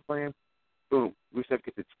to SummerSlam. Boom. Rusev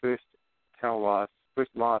gets its first title loss,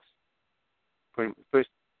 first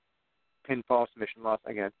pinfall submission loss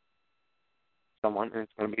against someone, and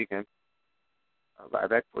it's going to be against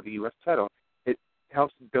Ryback for the U.S. title. It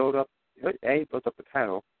helps build up, A, builds up the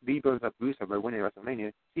title, B, builds up Rusev by winning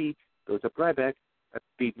WrestleMania, C, builds up Ryback by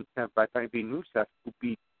beating Rusev, who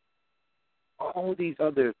beat all these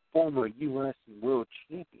other former U.S. and world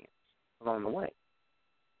champions along the way,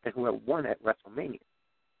 and who have won at WrestleMania.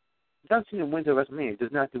 John Cena wins at WrestleMania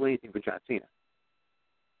does not do anything for John Cena.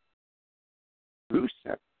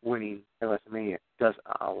 Rusev winning at WrestleMania does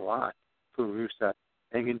a lot for Rusev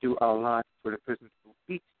and can do a lot for the person who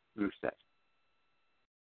beats Rusev.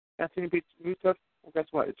 John Cena beats Rusev, well, guess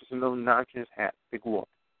what? It's just another notch in his hat. Big whoop.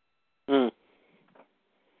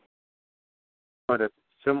 But if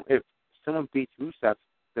someone beats Rusev,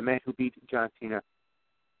 the man who beat John Cena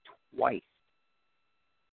twice,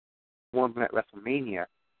 won at WrestleMania,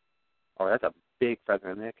 oh, that's a big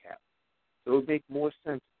feather in their cap. So it would make more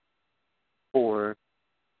sense for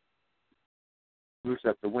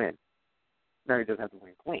Rusev to win. Now he doesn't have to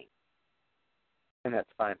win clean. And that's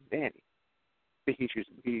fine and dandy. But he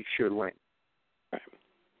should win. Right.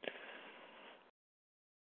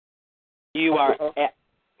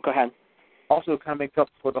 Go ahead. Also, kind of makes up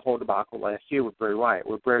for the whole debacle last year with Bray Wyatt,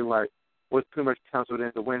 where Bray Wyatt was pretty much counseled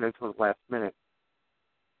in to win until the last minute.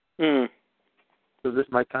 So this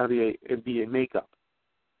might kind of be a makeup.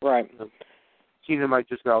 Right. Cena might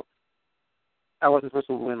just go, I wasn't supposed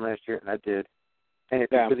to win last year, and I did. And it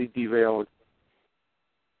completely derailed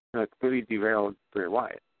Bray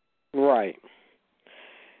Wyatt. Right.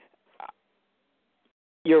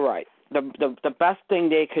 You're right. The best thing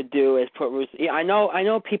they could do is put Rusev. Yeah, I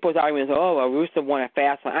know people's arguments. Rusev won it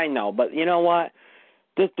fast. I know, but you know what?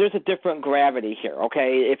 There's a different gravity here.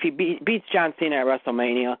 Okay, if he beats John Cena at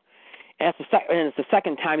WrestleMania, and it's the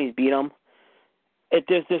second time he's beat him,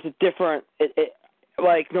 there's a different.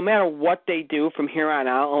 Like no matter what they do from here on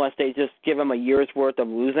out, unless they just give him a year's worth of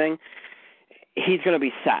losing, he's going to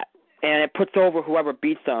be set, and it puts over whoever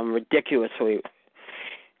beats him ridiculously.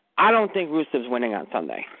 I don't think Rusev's winning on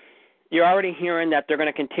Sunday. You're already hearing that they're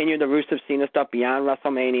going to continue the Rusev Cena stuff beyond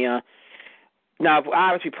WrestleMania. Now,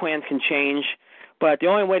 obviously, plans can change, but the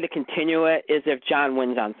only way to continue it is if John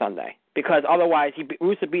wins on Sunday. Because otherwise,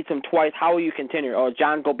 Rusev beats him twice. How will you continue? Or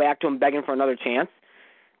John go back to him begging for another chance?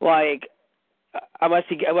 Like, unless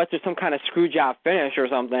there's some kind of screw job finish or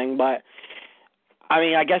something. But I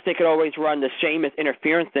mean, I guess they could always run the Sheamus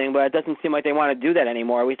interference thing, but it doesn't seem like they want to do that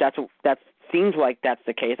anymore. At least that seems like that's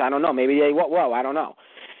the case. I don't know. Maybe they will. I don't know.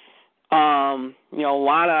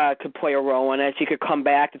 Lana could play a role in it. She could come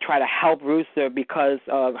back to try to help Rusev because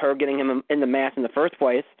of her getting him in the match in the first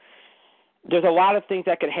place. There's a lot of things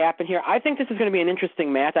that could happen here. I think this is going to be an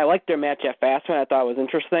interesting match. I liked their match at Fastlane. I thought it was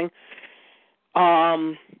interesting.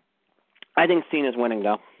 I think Cena's winning,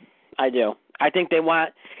 though. I do. I think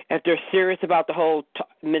if they're serious about the whole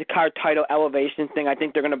mid-card title elevation thing, I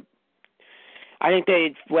think they'd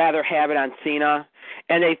rather have it on Cena.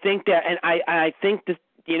 And they think that, and I think this,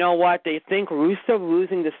 you know what? They think Rusev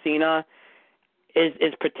losing to Cena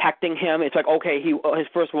is protecting him. It's like, okay, his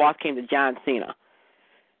first loss came to John Cena.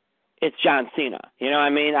 It's John Cena. You know what I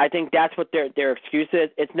mean? I think that's what their excuse is.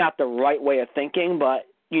 It's not the right way of thinking, but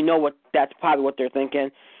that's probably what they're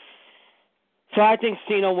thinking. So I think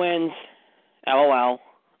Cena wins. LOL.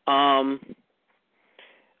 In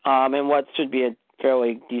what should be a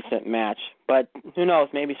fairly decent match. But who knows?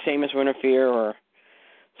 Maybe Sheamus will interfere or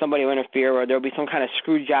somebody will interfere or there'll be some kind of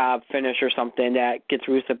screw job finish or something that gets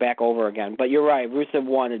Rusev back over again. But you're right. Rusev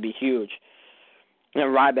won would be huge. And then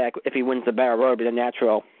Ryback, if he wins the Battle Royal, would be the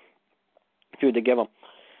natural feud to give him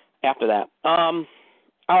after that. All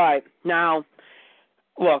right. Now,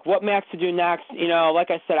 look, what match to do next?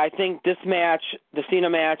 Like I said, I think this match, the Cena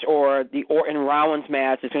match or the Orton-Rollins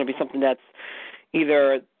match is going to be something that's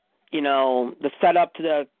either, the setup to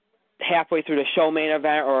the halfway through the show main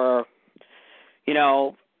event or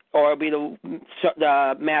it'll be the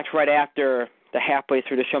match right after the halfway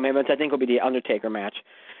through the show main event. I think it'll be the Undertaker match.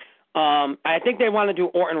 I think they want to do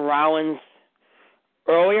Orton-Rollins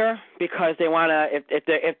earlier because they want to,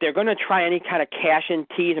 if they're going to try any kind of cash-in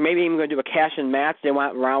tease or maybe even going to do a cash-in match, they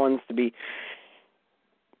want Rollins to be,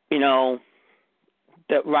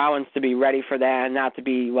 Rollins to be ready for that and not to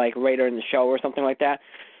be like later in the show or something like that.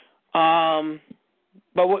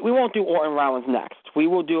 But we won't do Orton-Rollins next. We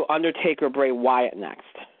will do Undertaker Bray Wyatt next.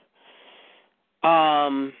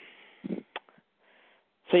 So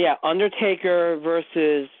yeah, Undertaker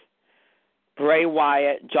versus Bray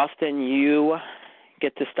Wyatt. Justin, you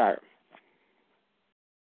get to start.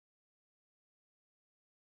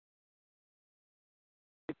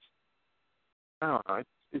 I don't know.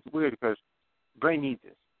 It's weird because Bray needs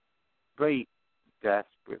this. Bray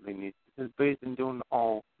desperately needs it because Bray's been doing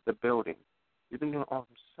all the building. He's been doing it all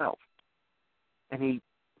himself. And he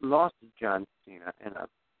lost to John Cena in a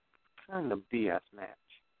kind of BS match.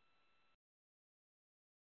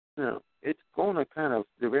 It's going to kind of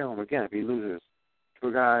derail him again if he loses to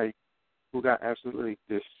a guy who got absolutely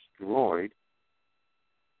destroyed.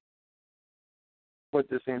 But at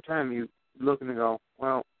the same time, you look and go,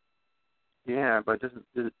 well, yeah, but does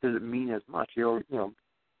it mean as much?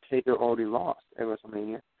 Taker already lost at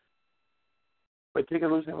WrestleMania. But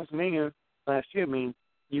Taker losing at WrestleMania last year means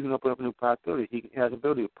you can open up new possibilities. He has the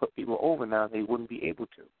ability to put people over now that he wouldn't be able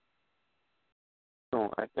to.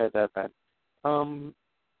 So that's bad.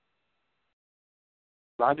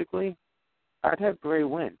 Logically, I'd have Bray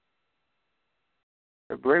win.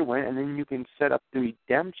 Bray win, and then you can set up the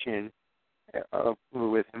redemption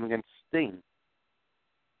with him against Sting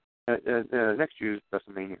next year's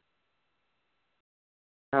WrestleMania.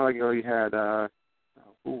 Kind of like you already had,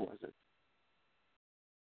 who was it?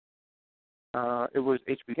 It was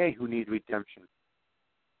HBK who needed redemption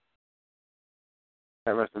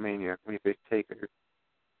at WrestleMania when he faced Taker.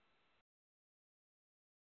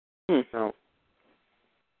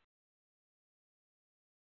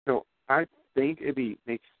 So I think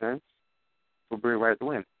makes sense for Bray Wyatt to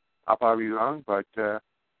win. I'll probably be wrong, but I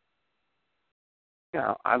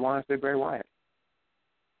want to say Bray Wyatt.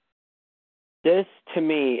 This, to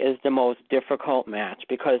me, is the most difficult match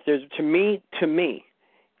because there's, to me,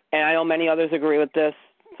 and I know many others agree with this,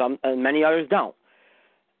 many others don't.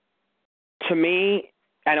 To me,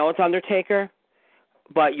 I know it's Undertaker,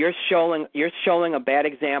 but you're showing a bad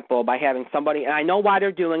example by having somebody, and I know why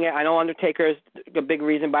they're doing it. I know Undertaker is a big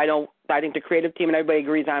reason, but I think the creative team and everybody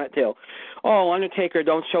agrees on it too. Oh, Undertaker,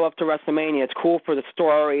 don't show up to WrestleMania. It's cool for the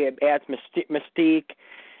story. It adds mystique,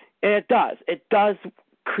 and it does. It does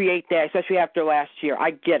create that, especially after last year.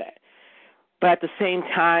 I get it. But at the same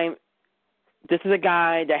time, this is a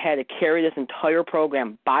guy that had to carry this entire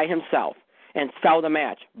program by himself and sell the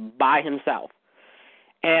match by himself.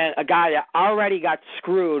 And a guy that already got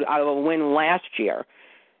screwed out of a win last year.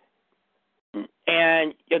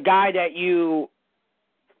 and a guy that you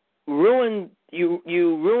ruined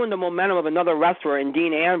the momentum of another wrestler in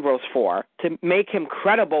Dean Ambrose for, to make him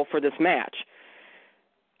credible for this match.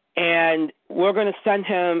 And we're going to send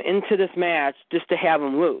him into this match just to have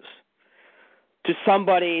him lose to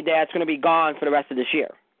somebody that's going to be gone for the rest of this year.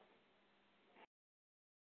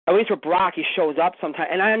 At least with Brock, he shows up sometime.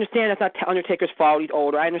 And I understand that's not Undertaker's fault. He's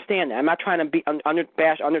older. I understand that. I'm not trying to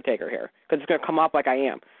bash Undertaker here because it's going to come up like I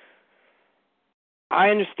am. I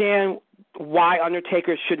understand why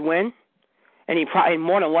Undertaker should win, and he probably,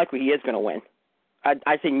 more than likely, he is going to win.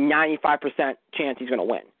 I'd say 95% chance he's going to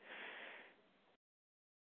win.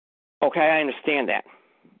 Okay, I understand that.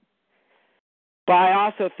 But I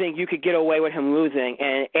also think you could get away with him losing,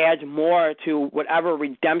 and it adds more to whatever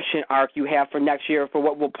redemption arc you have for next year for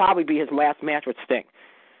what will probably be his last match with Sting.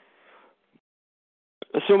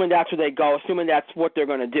 Assuming that's where they go, assuming that's what they're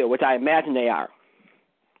going to do, which I imagine they are,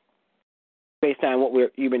 based on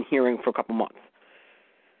what you've been hearing for a couple months.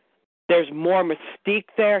 There's more mystique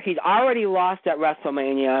there. He's already lost at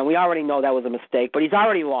WrestleMania, and we already know that was a mistake, but he's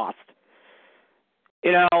already lost.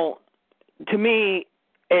 You know, to me,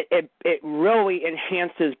 it really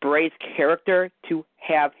enhances Bray's character to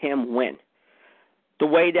have him win. The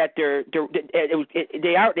way that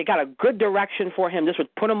they got a good direction for him. This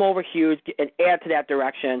would put him over huge and add to that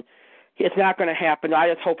direction. It's not going to happen. I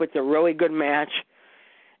just hope it's a really good match.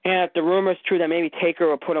 And if the rumor's true that maybe Taker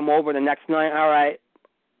will put him over the next night, all right.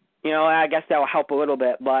 You know, I guess that will help a little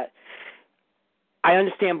bit. But I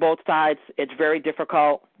understand both sides. It's very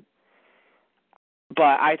difficult.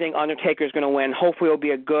 But I think Undertaker's going to win. Hopefully it'll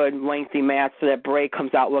be a good, lengthy match so that Bray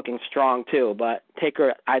comes out looking strong, too. But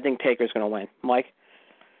I think Taker's going to win. Mike?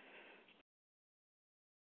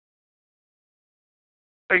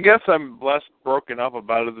 I guess I'm less broken up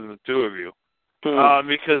about it than the two of you.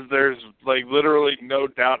 Because there's, literally no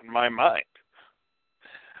doubt in my mind.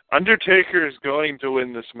 Undertaker is going to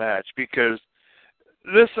win this match because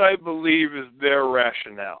this, I believe, is their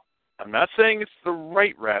rationale. I'm not saying it's the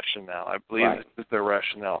right rationale. I believe it's their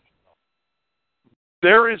rationale.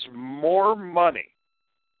 There is more money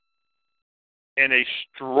in a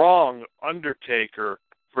strong Undertaker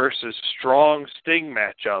versus strong Sting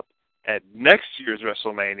matchup at next year's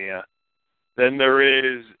WrestleMania than there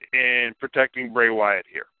is in protecting Bray Wyatt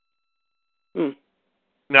here.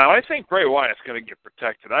 Now, I think Bray Wyatt's going to get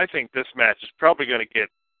protected. I think this match is probably going to get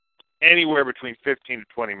anywhere between 15 to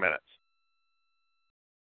 20 minutes.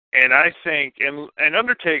 And I think, and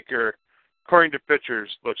Undertaker, according to pictures,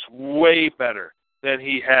 looks way better than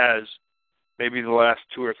he has maybe the last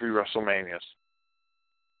 2 or 3 WrestleManias.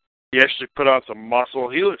 He actually put on some muscle.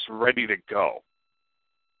 He looks ready to go.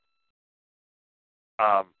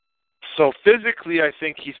 So physically, I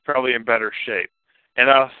think he's probably in better shape. And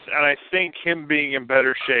I think him being in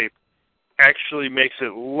better shape actually makes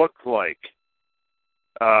it look like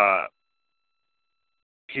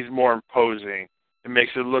he's more imposing. It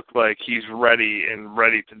makes it look like he's ready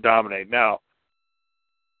to dominate. Now,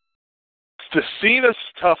 to Cena's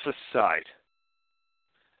tough aside,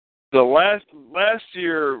 the last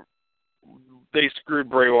year they screwed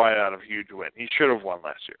Bray Wyatt out of a huge win. He should have won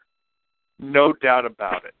last year. No doubt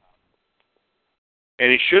about it.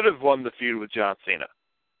 And he should have won the feud with John Cena.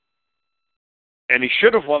 And he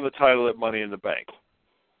should have won the title at Money in the Bank.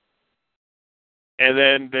 And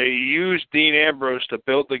then they used Dean Ambrose to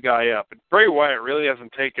build the guy up. And Bray Wyatt really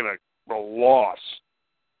hasn't taken a loss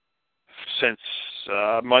since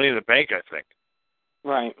Money in the Bank, I think.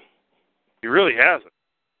 Right. He really hasn't.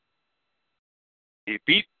 He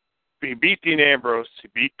beat Dean Ambrose. He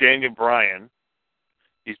beat Daniel Bryan.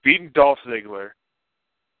 He's beaten Dolph Ziggler.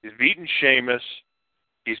 He's beaten Sheamus.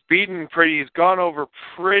 He's gone over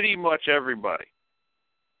pretty much everybody,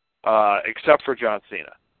 except for John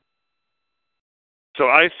Cena. So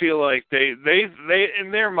I feel like they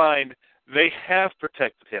in their mind, they have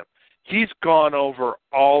protected him. He's gone over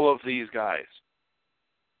all of these guys,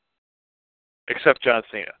 except John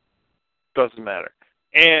Cena. Doesn't matter.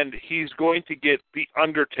 And he's going to get The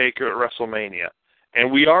Undertaker at WrestleMania.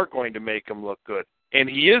 And we are going to make him look good. And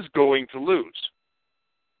he is going to lose.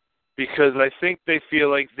 Because I think they feel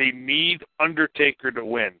like they need Undertaker to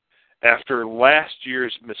win after last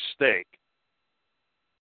year's mistake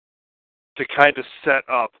to kind of set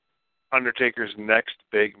up Undertaker's next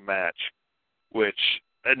big match, which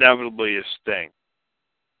inevitably is Sting.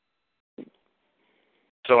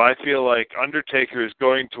 So I feel like Undertaker is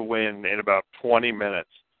going to win in about 20 minutes,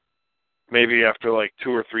 maybe after 2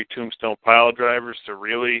 or 3 tombstone pile drivers to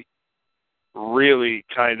really, really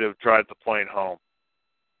kind of drive the point home.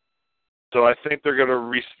 So I think they're going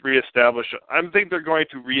to reestablish. I think they're going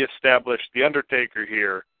to reestablish the Undertaker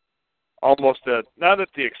here almost not at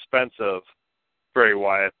the expense of Bray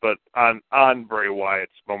Wyatt, but on Bray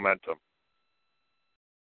Wyatt's momentum.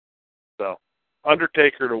 So,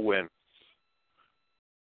 Undertaker to win.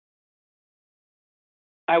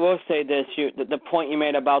 I will say this: the point you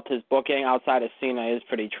made about his booking outside of Cena is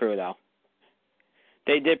pretty true, though.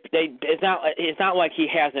 It's not like he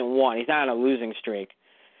hasn't won. He's not on a losing streak.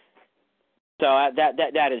 So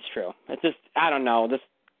that is true. It's just, I don't know.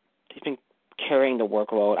 He's been carrying the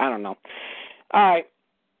workload. I don't know. All right.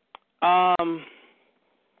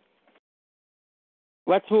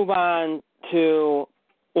 Let's move on to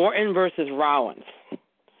Orton versus Rollins.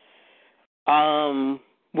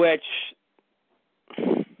 Which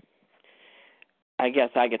I guess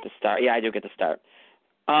I get to start. Yeah, I do get to start.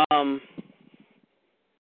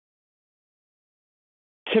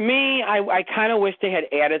 To me, I kind of wish they had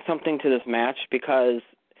added something to this match, because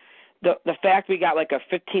the fact we got like a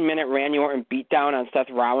 15-minute Randy Orton beatdown on Seth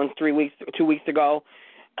Rollins 2 weeks ago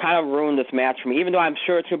kind of ruined this match for me. Even though I'm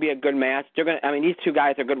sure it's going to be a good match, these two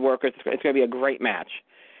guys are good workers. It's going to be a great match.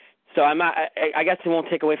 So I guess it won't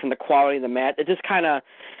take away from the quality of the match. It just kind of,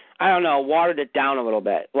 I don't know, watered it down a little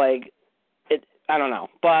bit. I don't know,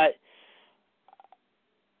 but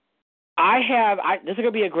this is going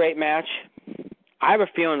to be a great match. I have a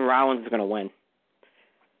feeling Rollins is going to win.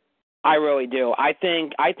 I really do. I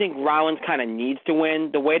think Rollins kind of needs to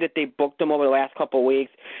win. The way that they booked him over the last couple of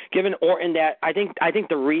weeks, giving Orton that, I think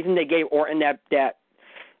the reason they gave Orton that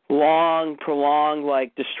long,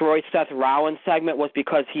 prolonged, destroy Seth Rollins segment was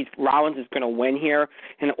because Rollins is going to win here,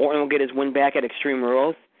 and Orton will get his win back at Extreme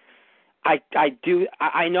Rules. I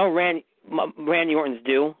know Randy Orton's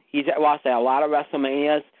due. He's lost at a lot of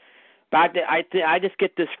WrestleManias. But I just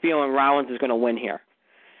get this feeling Rollins is going to win here.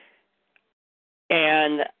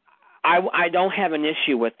 And I don't have an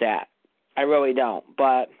issue with that. I really don't.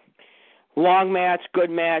 But long match, good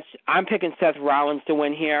match. I'm picking Seth Rollins to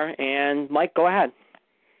win here. And, Mike, go ahead.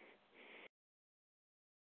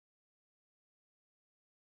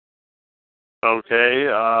 Okay.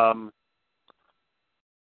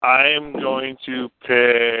 I'm going to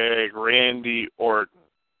pick Randy Orton.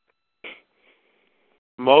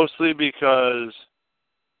 Mostly because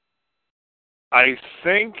I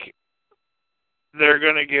think they're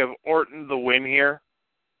going to give Orton the win here.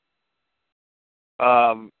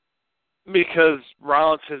 Because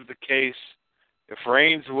Rollins is the case. If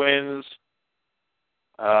Reigns wins,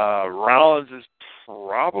 Rollins is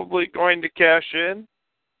probably going to cash in.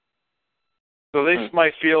 So they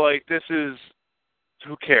might feel like this is,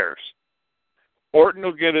 who cares? Orton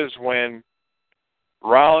will get his win.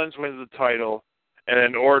 Rollins wins the title. And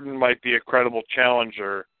then Orton might be a credible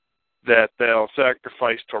challenger that they'll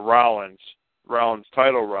sacrifice to Rollins'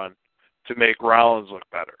 title run, to make Rollins look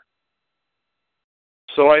better.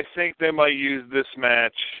 So I think they might use this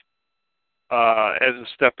match as a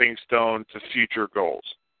stepping stone to future goals,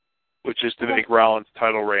 which is to make Rollins'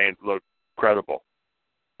 title reign look credible.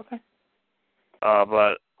 Okay.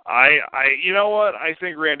 But you know what? I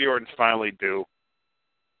think Randy Orton's finally due.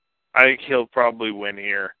 I think he'll probably win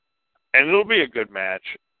here. And it'll be a good match.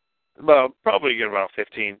 Well, probably get about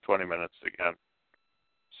 15, 20 minutes again.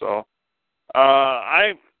 So,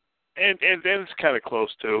 and it's kind of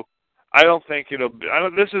close too. I don't think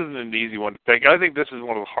this isn't an easy one to pick. I think this is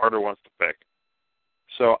one of the harder ones to pick.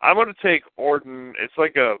 So I'm going to take Orton. It's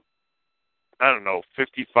like a,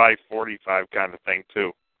 55-45 kind of thing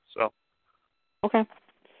too. So. Okay.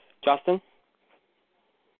 Justin?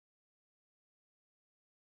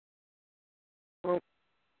 Well,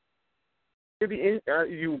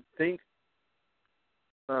 you think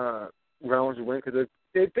Rollins will win, because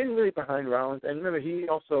they've been really behind Rollins, and remember, he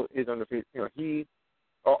also is undefeated.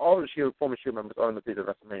 All the former Shield members are undefeated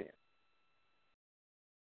at WrestleMania.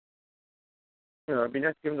 It'd be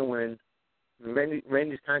nice to give him the win.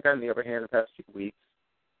 Randy's kind of gotten the upper hand the past few weeks.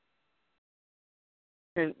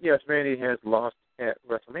 And yes, Randy has lost at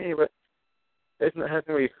WrestleMania, but it hasn't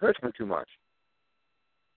really hurt him too much.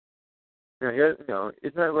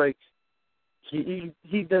 It's not like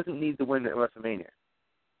he doesn't need to win at WrestleMania.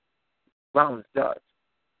 Rollins does.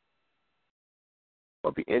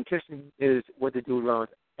 What'll be interesting is what they do with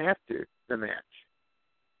Rollins after the match.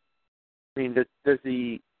 Does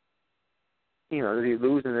he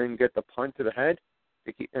lose and then get the punt to the head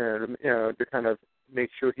to kind of make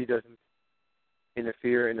sure he doesn't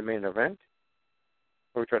interfere in the main event,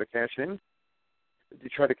 or try to cash in? Do you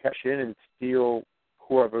try to cash in and steal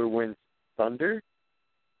whoever wins Thunder?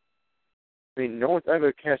 No one's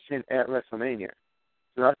ever cashed in at WrestleMania,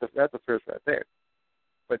 so that's the first right there.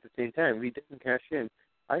 But at the same time, if he doesn't cash in,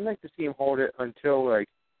 I'd like to see him hold it until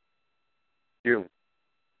June.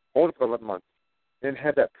 Hold it for 11 months, then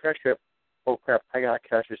have that pressure oh crap, I gotta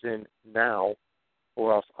cash this in now,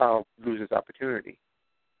 or else I'll lose this opportunity.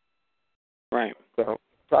 Right. So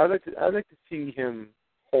I'd like to see him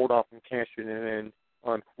hold off and cash it in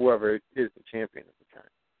on whoever is the champion at the time.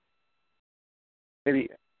 Maybe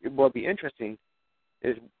what'll be interesting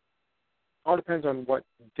is all depends on what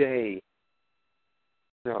day,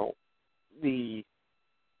 the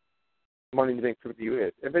Money in the Bank pay-per-view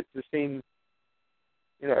is. If it's the same,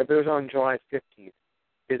 if it was on July 15th,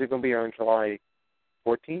 is it going to be on July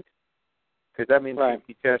 14th? Because that means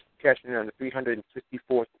he cashing in on the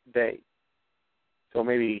 364th day. So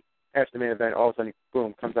maybe after the main event, all of a sudden,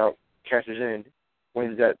 boom, comes out, cashes in,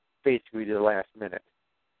 wins at basically the last minute.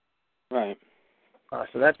 Right.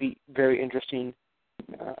 So that'd be very interesting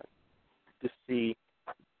to see.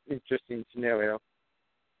 Interesting scenario.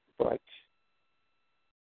 But,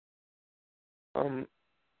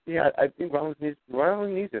 I think Rollins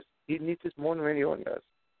needs this. He needs this more than Randy Orton does.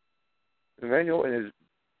 And Randy Orton is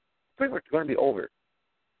pretty much going to be over,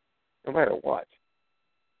 no matter what.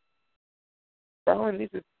 Rollins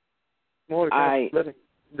needs it more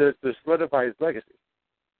to solidify his legacy.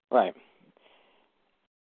 Right.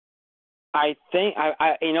 I think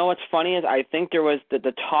what's funny is I think there was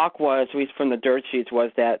the talk was, at least from the dirt sheets, was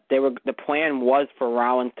that the plan was for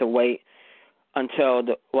Rollins to wait until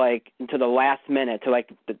the last minute, to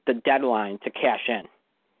the deadline to cash in.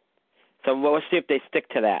 So we'll see if they stick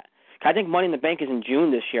to that. I think Money in the Bank is in June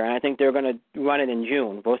this year, and I think they're going to run it in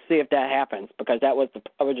June. We'll see if that happens, because that was the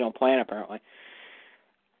original plan apparently.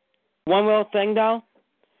 One little thing though,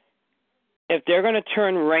 if they're going to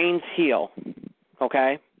turn Reigns heel,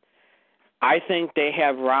 okay, I think they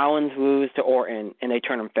have Rollins lose to Orton and they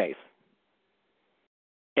turn him face.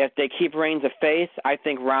 If they keep Reigns a face, I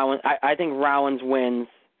think Rollins wins,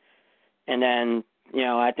 and then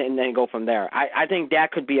and then go from there. I think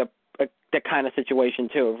that could be that kind of situation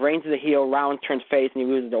too. If Reigns is a heel, Rollins turns face and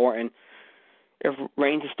he loses to Orton. If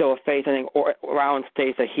Reigns is still a face, I think Rollins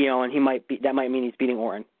stays a heel, and that might mean he's beating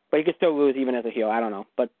Orton, but he could still lose even as a heel. I don't know,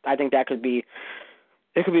 but I think that could be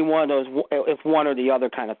one of those, if one or the other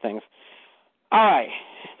kind of things. All right,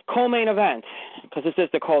 co-main event, because this is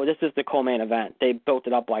the co-main event. They built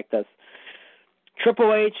it up like this: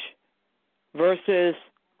 Triple H versus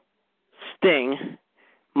Sting.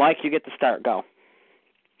 Mike, you get to start. Go.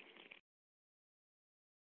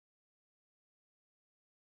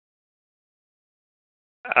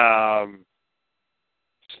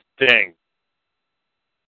 Sting.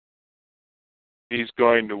 He's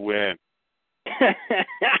going to win.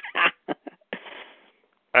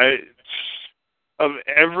 Of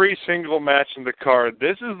every single match in the card,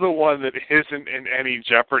 this is the one that isn't in any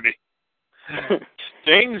jeopardy.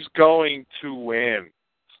 Sting's going to win.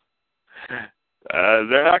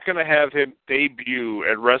 They're not going to have him debut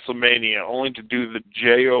at WrestleMania only to do the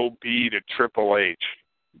J.O.B. to Triple H.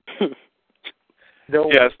 Sting's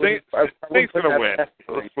going to win.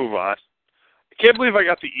 Let's move on. I can't believe I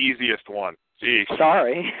got the easiest one. Jeez.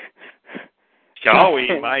 Sorry. Golly,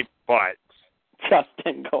 my butt.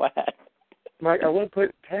 Justin, go ahead. Mike, I want to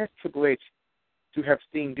put past Triple H to have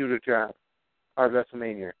Sting do the job at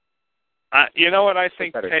WrestleMania. You know what? I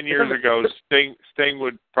think 10 years ago, Sting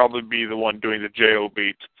would probably be the one doing the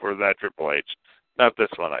J.O.B. for that Triple H. Not this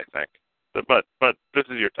one, I think. But this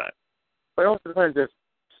is your time. But also depends if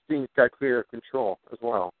Sting's got clear control as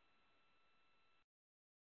well.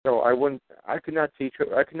 So I could not see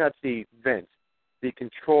Vince, the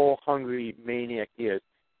control-hungry maniac he is,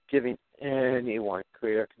 giving anyone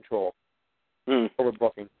clear control over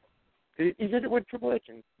booking. He did it with Triple H,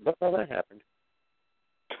 and that's how that happened.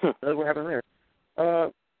 That's what happened there.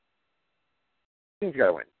 Sting's got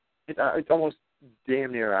to win. It's almost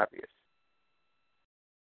damn near obvious.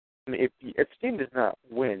 I mean, if Sting does not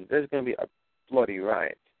win, there's going to be a bloody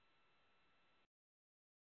riot.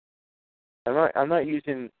 I'm not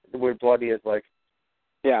using the word bloody as like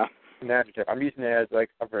an adjective. I'm using it as like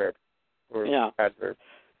a verb or adverb.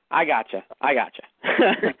 I gotcha.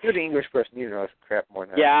 You're the English person. You know crap more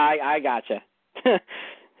than that. Yeah, I gotcha.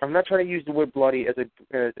 I'm not trying to use the word bloody as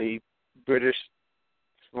a British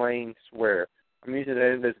slang swear. I'm using it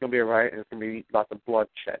as there's going to be a riot and there's going to be lots of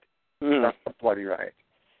bloodshed. Not a bloody riot.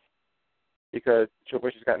 Because Triple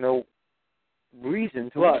H has got no reason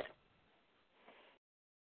to win.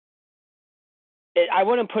 I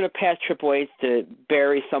wouldn't put it past Triple H to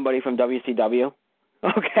bury somebody from WCW.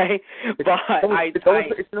 Okay, it's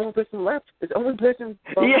the only person left. It's the only person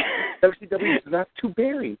from WCW is left to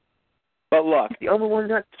bury. But look, the only one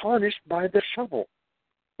not tarnished by the shovel.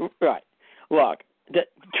 Right. Look,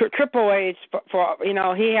 Triple H, for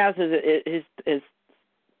he has his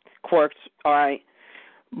quirks. All right,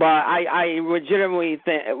 But I legitimately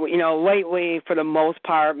think, lately, for the most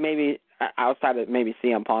part, maybe outside of maybe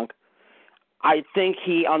CM Punk, I think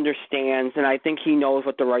he understands and I think he knows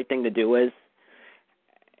what the right thing to do is.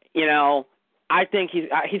 I think he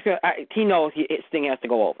knows Sting has to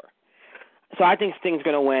go over. So I think Sting's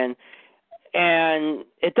going to win. And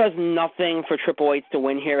it does nothing for Triple H to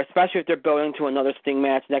win here, especially if they're building to another Sting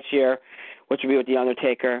match next year, which will be with The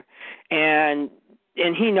Undertaker. And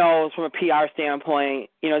he knows from a PR standpoint,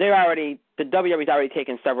 the WWE's already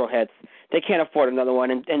taken several hits. They can't afford another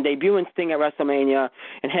one. And debuting Sting at WrestleMania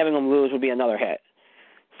and having him lose would be another hit.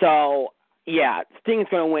 So, yeah, Sting's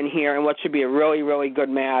going to win here in what should be a really, really good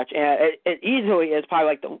match. And it easily is probably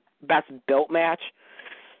like the best built match.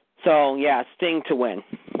 So, yeah, Sting to win.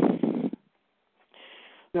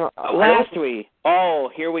 Lastly,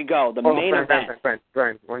 here we go. The main event.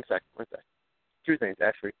 Brian, one sec. Two things,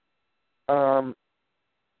 actually.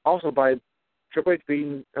 Also, by Triple H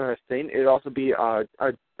beating Sting, it'd also be a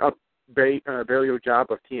burial job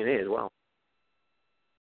of TNA as well.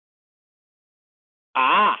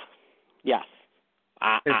 Yes.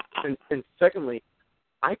 And secondly,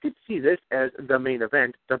 I could see this as the main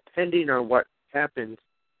event, depending on what happens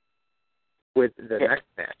with the next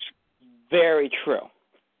match. Very true.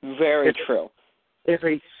 Very true. If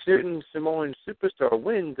a certain Samoan superstar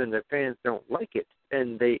wins and the fans don't like it,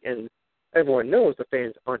 and everyone knows the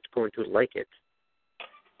fans aren't going to like it,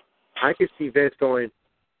 I could see Vince going,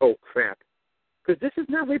 "Oh crap," because this has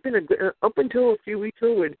not really been up until a few weeks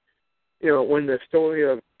ago when the story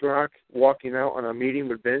of Brock walking out on a meeting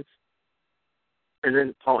with Vince, and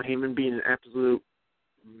then Paul Heyman being an absolute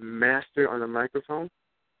master on the microphone.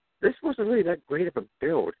 This wasn't really that great of a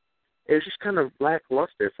build. It was just kind of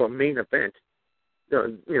lackluster for a main event.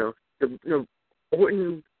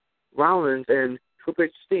 Orton, Rollins, and Triple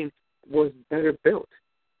H Sting was better built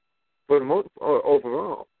for the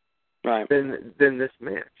overall than this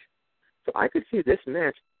match. So I could see this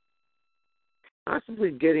match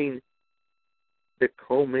possibly getting the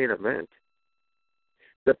co-main event,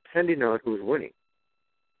 depending on who's winning.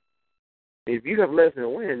 If you have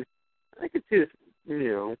Lesnar win, I could see this.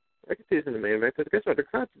 I could see this in the main event, because guess what? The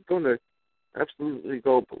crowd is going to absolutely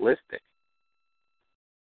go ballistic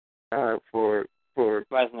for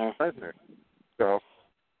Lesnar. So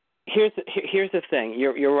here's the thing.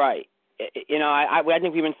 You're right. I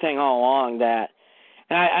think we've been saying all along that,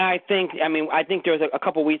 and I think there was a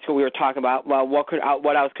couple weeks ago we were talking about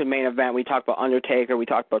what else could main event. We talked about Undertaker. We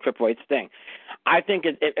talked about Triple H Sting. I think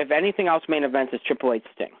if anything else main event is Triple H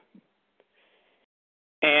Sting.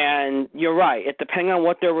 And you're right. It depending on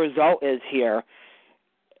what the result is here,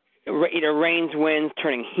 either Reigns wins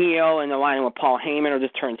turning heel and aligning with Paul Heyman, or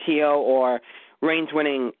just turns heel, or Reigns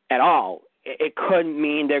winning at all. It could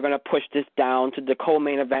mean they're going to push this down to the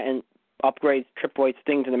co-main event and upgrade Triple H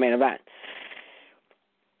Sting to the main event.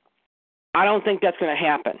 I don't think that's going to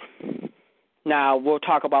happen. Now, we'll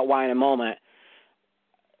talk about why in a moment.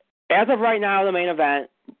 As of right now, the main event,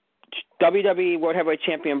 WWE World Heavyweight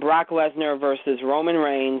Champion Brock Lesnar versus Roman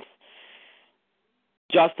Reigns.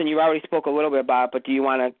 Justin, you already spoke a little bit about it, but do you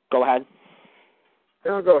want to go ahead?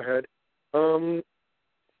 I'll go ahead.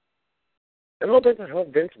 It all depends on how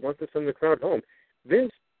Vince wants to send the crowd home.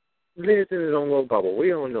 Vince lives in his own little bubble.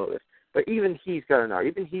 We all know this. But even he's got an eye.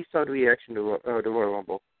 Even he saw the reaction to the Royal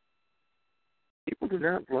Rumble. People do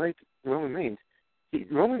not like Roman Reigns.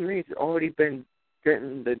 Roman Reigns has already been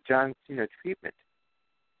getting the John Cena treatment.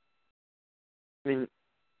 I mean,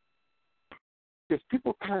 because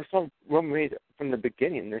people kind of saw Roman Reigns from the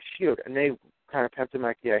beginning, the Shield, and they kind of pepped him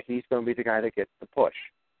like, yeah, he's going to be the guy that gets the push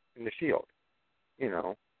in the Shield.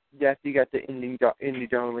 Yes, you got the indie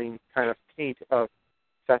darling kind of taint of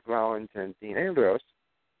Seth Rollins and Dean Ambrose.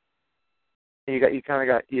 And you kind of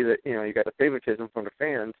got you got the favoritism from the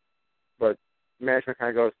fans, but management kind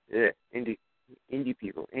of goes, indie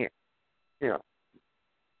people,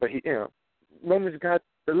 But Roman's got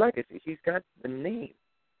the legacy. He's got the name.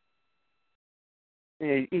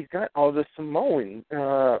 He's got all the Samoan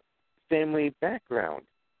family background.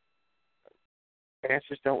 Fans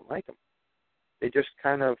just don't like him. They just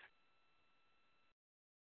kind of.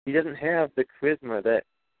 He doesn't have the charisma that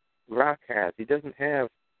Rock has. He doesn't have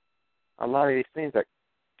a lot of these things that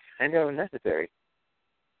kind of are necessary.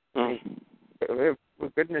 For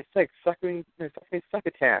goodness sake, sucking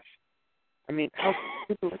succotash. I mean, how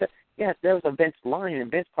people with that? Yes, that was a Vince line, and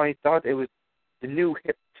Vince probably thought it was the new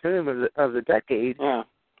hip term of the decade. Yeah,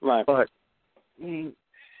 right. But he's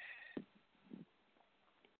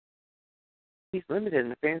limited,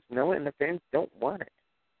 and the fans know it, and the fans don't want it.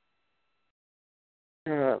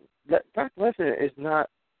 Brock Lesnar is not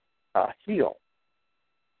a heel.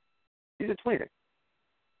 He's a tweener.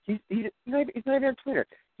 He's not even on Twitter.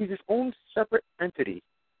 He's his own separate entity.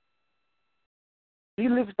 He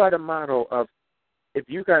lives by the motto of, if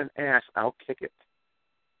you got an ass, I'll kick it.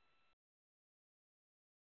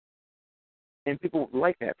 And people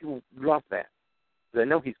like that. People love that. They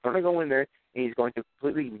know he's going to go in there and he's going to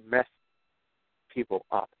completely mess people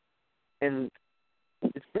up. And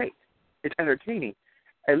it's great. It's entertaining.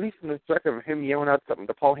 At least from the perspective of him yelling out something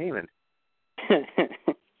to Paul Heyman.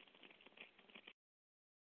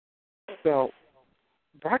 So,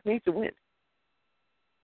 Brock needs to win.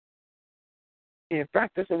 And if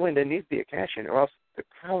Brock doesn't win, there needs to be a cash-in, or else the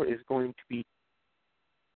crowd is going to be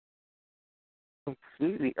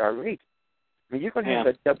completely irate. I mean, you're going to have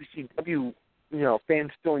a WCW,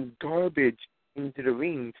 fans throwing garbage into the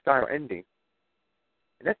ring style ending.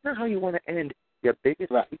 And that's not how you want to end your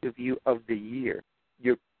biggest pay-per-view of the year.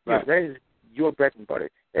 That is your bread and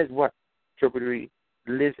butter. That is what WWE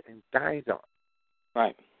lives and dies on.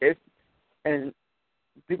 Right. And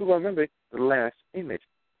people will remember the last image.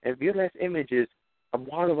 And if your last image is a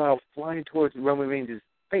water valve flying towards Roman Reigns'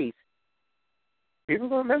 face, people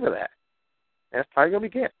will remember that. And that's probably going to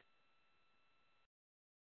be a gift.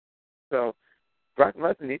 So, Brock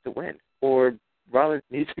Lesnar needs to win, or Rollins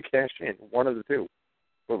needs to cash in, one of the two.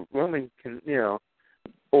 But Roman can,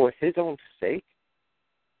 for his own sake,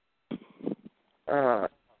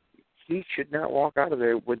 he should not walk out of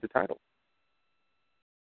there with the title.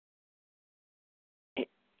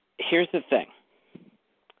 Here's the thing.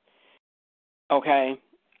 Okay,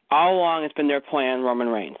 all along it's been their plan, Roman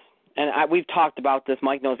Reigns. And we've talked about this.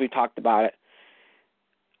 Mike knows we've talked about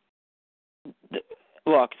it.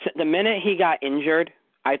 Look, the minute he got injured,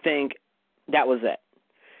 I think that was it.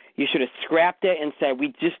 You should have scrapped it and said,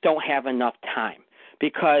 we just don't have enough time.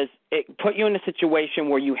 Because it put you in a situation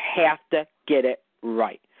where you have to get it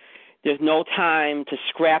right. There's no time to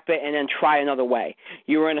scrap it and then try another way.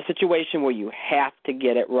 You were in a situation where you have to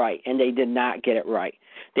get it right, and they did not get it right.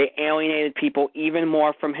 They alienated people even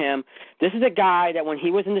more from him. This is a guy that when he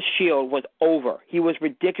was in the Shield was over. He was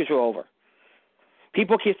ridiculously over.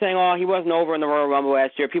 People keep saying, oh, he wasn't over in the Royal Rumble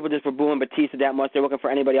last year. People just were booing Batista that much. They're looking for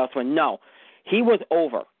anybody else to win. No, he was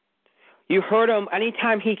over. You heard him.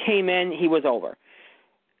 Anytime he came in, he was over.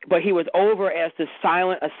 But he was over as the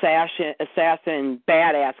silent assassin,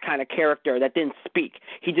 badass kind of character that didn't speak.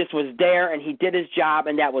 He just was there, and he did his job,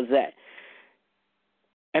 and that was it.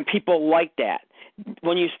 And people liked that.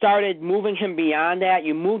 When you started moving him beyond that,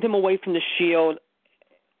 you moved him away from the Shield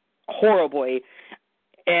horribly,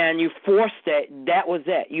 and you forced it. That was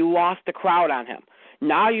it. You lost the crowd on him.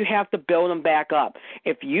 Now you have to build him back up.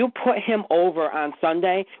 If you put him over on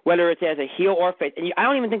Sunday, whether it's as a heel or face, and I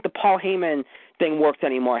don't even think the Paul Heyman thing works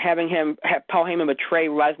anymore, have Paul Heyman betray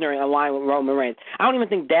Lesnar and align with Roman Reigns. I don't even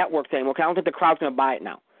think that works anymore because I don't think the crowd's going to buy it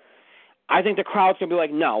now. I think the crowd's going to be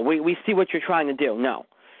like, no, we see what you're trying to do. No.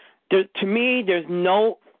 To me, there's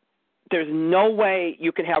no way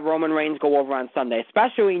you can have Roman Reigns go over on Sunday,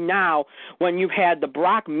 especially now when you've had the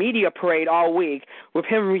Brock media parade all week with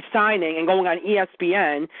him resigning and going on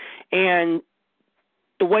ESPN, and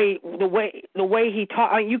the way he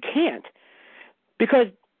talks. You can't, because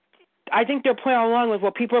I think they're playing along with,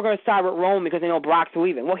 well, people are going to side with Roman because they know Brock's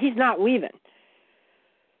leaving. Well, he's not leaving,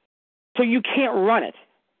 so you can't run it.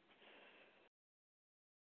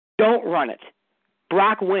 Don't run it.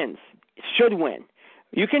 Brock wins. Should win.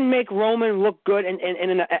 You can make Roman look good in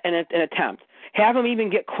an attempt. Have him even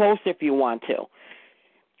get close if you want to.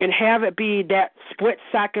 And have it be that split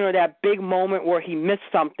second or that big moment where he missed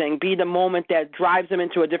something, be the moment that drives him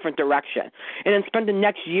into a different direction. And then spend the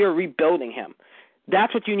next year rebuilding him.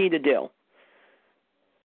 That's what you need to do.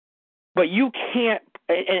 But you can't,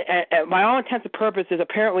 by all intents and purposes,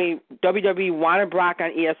 apparently WWE wanted Brock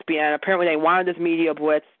on ESPN. Apparently they wanted this media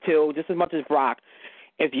blitz too, just as much as Brock.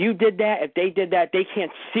 If you did that, if they did that, they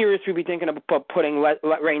can't seriously be thinking of putting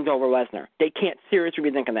Reigns over Lesnar. They can't seriously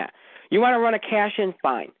be thinking that. You want to run a cash-in?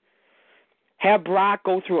 Fine. Have Brock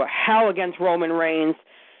go through a hell against Roman Reigns,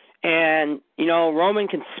 and, Roman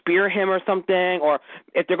can spear him or something, or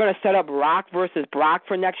if they're going to set up Rock versus Brock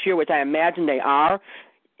for next year, which I imagine they are,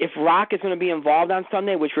 if Rock is going to be involved on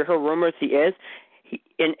Sunday, which we heard rumors he is,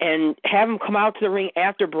 and have him come out to the ring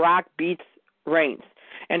after Brock beats Reigns,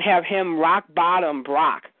 and have him rock bottom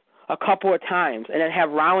Brock a couple of times, and then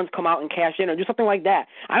have Rollins come out and cash in or do something like that.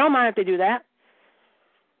 I don't mind if they do that.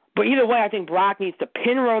 But either way, I think Brock needs to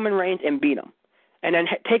pin Roman Reigns and beat him, and then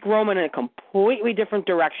take Roman in a completely different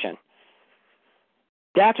direction.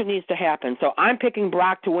 That's what needs to happen. So I'm picking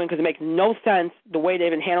Brock to win because it makes no sense the way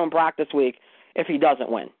they've been handling Brock this week if he doesn't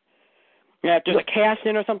win. Yeah, if there's a cash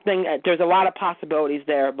in or something, there's a lot of possibilities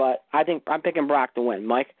there, but I think I'm picking Brock to win.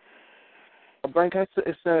 Mike? Brian, can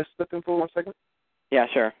I slip in for 1 second? Yeah,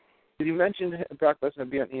 sure. You mentioned Brock Lesnar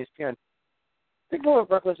being on ESPN. Think about what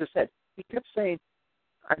Brock Lesnar said. He kept saying,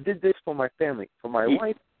 I did this for my family, for my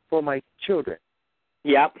wife, for my children.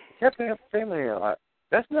 Yep. He kept saying family a lot.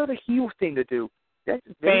 That's not a heel thing to do. That's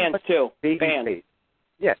fans, too. Fans. Face.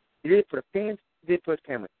 Yes, he did it for the fans, he did it for his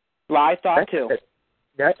family. Well, I thought, too.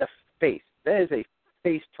 That's a face. That is a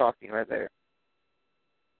face talking right there.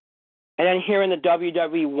 And then hearing the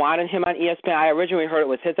WWE wanted him on ESPN, I originally heard it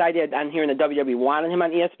was his idea, and hearing the WWE wanted him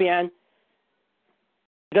on ESPN,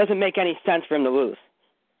 it doesn't make any sense for him to lose.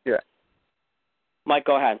 Yeah. Mike,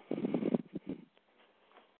 go ahead.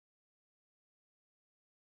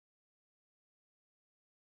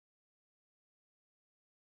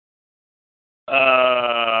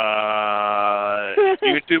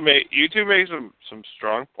 You two make some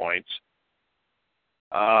strong points.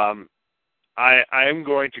 I am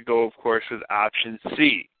going to go, of course, with option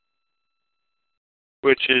C,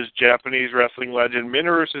 which is Japanese wrestling legend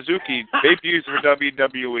Minoru Suzuki debuts for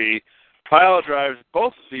WWE, pile drives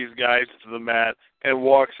both of these guys to the mat, and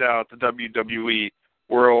walks out the WWE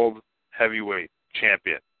World Heavyweight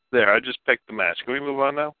Champion. There, I just picked the match. Can we move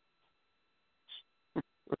on now?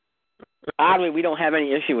 Oddly, we don't have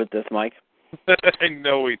any issue with this, Mike. I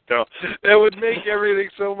know we don't. That would make everything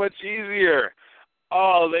so much easier.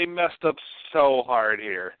 Oh, they messed up so hard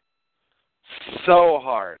here. So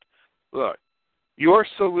hard. Look, your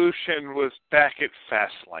solution was back at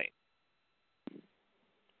Fastlane.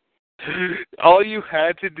 All you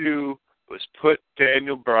had to do was put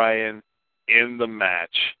Daniel Bryan in the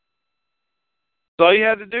match. That's all you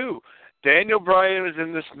had to do. Daniel Bryan is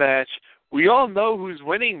in this match. We all know who's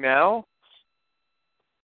winning now.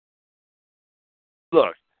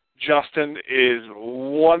 Look, Justin is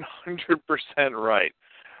 100% right.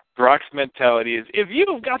 Brock's mentality is, if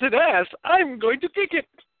you've got an ass, I'm going to kick it.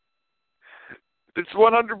 It's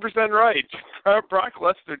 100% right. Brock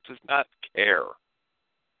Lesnar does not care.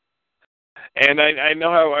 And I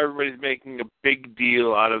know how everybody's making a big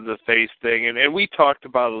deal out of the face thing, and we talked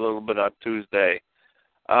about it a little bit on Tuesday.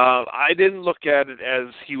 I didn't look at it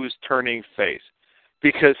as he was turning face,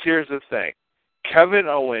 because here's the thing. Kevin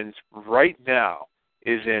Owens right now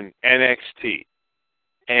is in NXT,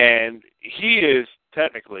 and he is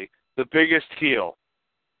technically the biggest heel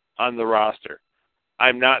on the roster.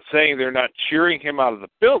 I'm not saying they're not cheering him out of the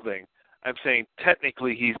building. I'm saying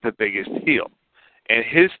technically he's the biggest heel. And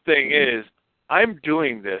his thing is, I'm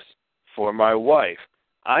doing this for my wife.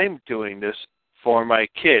 I'm doing this for my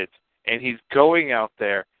kids. And he's going out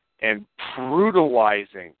there and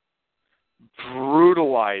brutalizing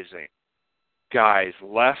guys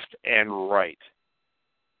left and right.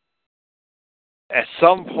 At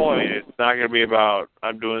some point, it's not going to be about,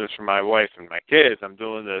 I'm doing this for my wife and my kids. I'm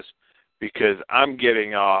doing this because I'm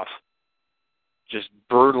getting off just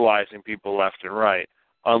brutalizing people left and right,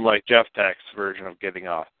 unlike Jeff Tech's version of getting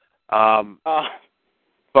off.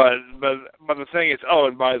 But the thing is, oh,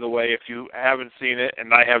 and by the way, if you haven't seen it,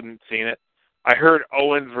 and I haven't seen it, I heard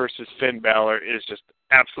Owens versus Finn Balor is just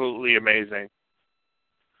absolutely amazing.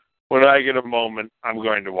 When I get a moment, I'm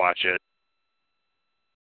going to watch it.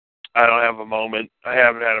 I don't have a moment. I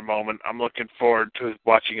haven't had a moment. I'm looking forward to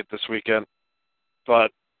watching it this weekend.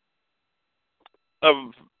 But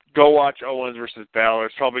go watch Owens versus Balor.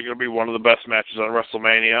 It's probably going to be one of the best matches on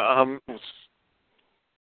WrestleMania. And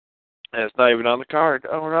it's not even on the card.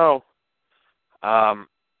 Oh, no.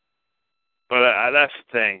 But that's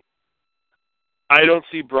the thing. I don't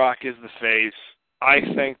see Brock as the face. I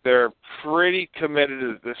think they're pretty committed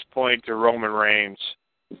at this point to Roman Reigns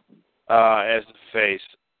as the face.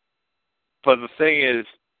 But the thing is,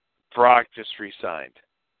 Brock just re-signed.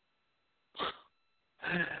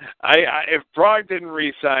 If Brock didn't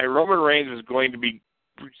re-sign, Roman Reigns was going to be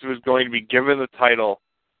given the title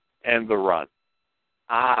and the run.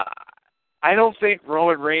 I don't think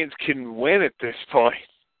Roman Reigns can win at this point.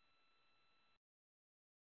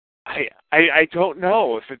 I don't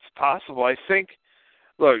know if it's possible. I think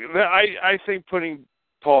putting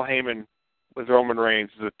Paul Heyman with Roman Reigns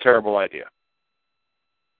is a terrible idea.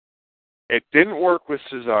 It didn't work with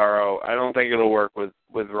Cesaro. I don't think it'll work with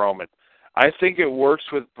Roman. I think it works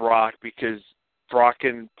with Brock because Brock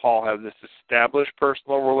and Paul have this established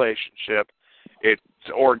personal relationship. It's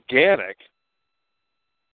organic.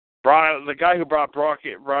 The guy who brought Brock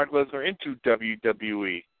Lesnar into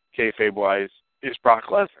WWE, kayfabe-wise, is Brock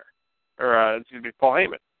Lesnar. Paul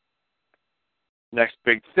Heyman. Next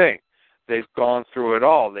big thing. They've gone through it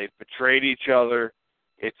all. They've betrayed each other.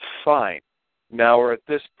 It's fine. Now we're at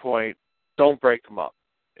this point. Don't break them up.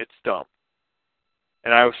 It's dumb.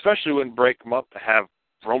 And I especially wouldn't break them up to have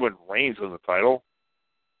Roman Reigns win the title.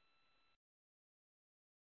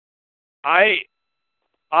 I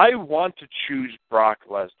want to choose Brock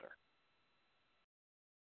Lesnar.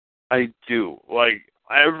 I do. Like,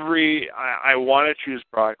 I want to choose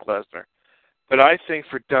Brock Lesnar. But I think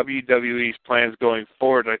for WWE's plans going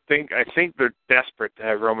forward, I think they're desperate to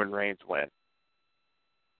have Roman Reigns win.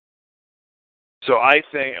 So I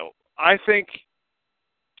think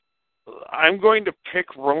I'm going to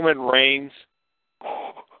pick Roman Reigns.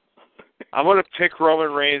 I'm going to pick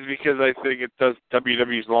Roman Reigns because I think it does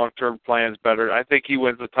WWE's long-term plans better. I think he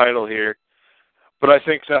wins the title here. But I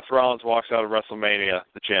think Seth Rollins walks out of WrestleMania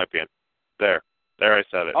the champion. There I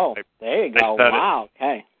said it. Oh, there you go. Wow.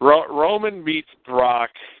 Okay. Roman beats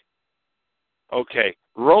Brock. Okay.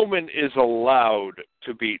 Roman is allowed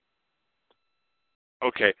to beat.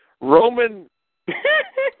 Okay. Roman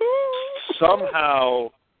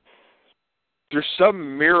somehow, there's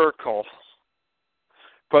some miracle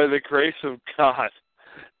by the grace of God,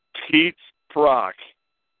 beats Brock.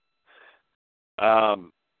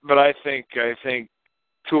 But I think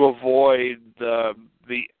to avoid the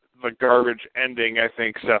garbage ending, I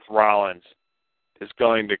think Seth Rollins is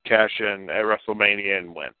going to cash in at WrestleMania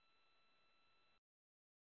and win.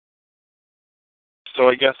 So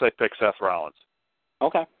I guess I pick Seth Rollins.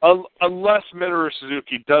 Okay. Unless Minoru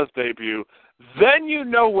Suzuki does debut, then you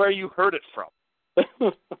know where you heard it from.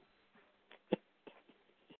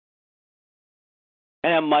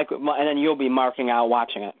 And then you'll be marking out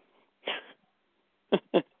watching it.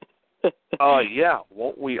 Yeah,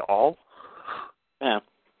 won't we all? Yeah.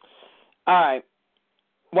 All right.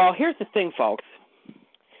 Well, here's the thing, folks.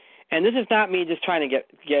 And this is not me just trying to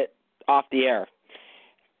get off the air.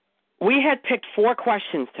 We had picked 4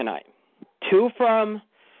 questions tonight. 2 from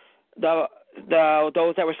those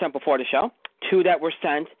that were sent before the show, 2 that were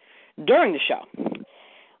sent during the show.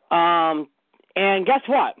 And guess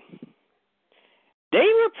what? They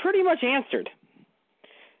were pretty much answered.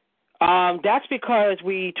 That's because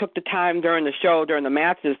we took the time during the show, during the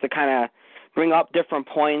matches, to kind of bring up different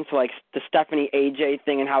points, like the Stephanie AJ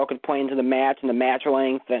thing and how it could play into the match and the match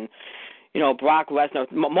length, and Brock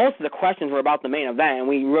Lesnar. Most of the questions were about the main event, and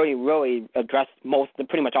we really, really addressed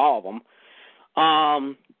pretty much all of them.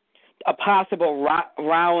 A possible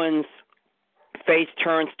Rollins face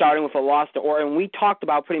turn starting with a loss to Orton. We talked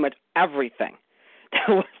about pretty much everything. That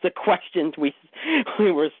was the questions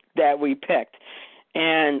that we picked.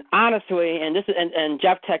 And honestly, and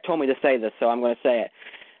Jeff Tech told me to say this, so I'm going to say it.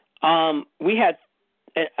 We had,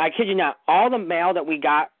 I kid you not, all the mail that we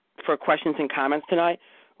got for questions and comments tonight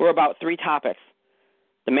were about 3 topics: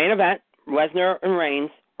 the main event, Lesnar and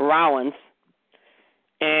Reigns, Rollins,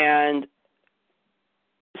 and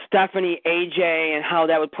Stephanie AJ and how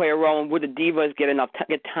that would play a role, and would the Divas get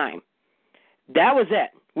time. That was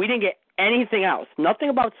it. We didn't get anything else. Nothing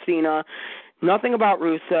about Cena, nothing about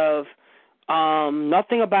Rusev,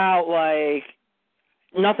 nothing about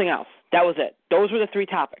nothing else. That was it. Those were the 3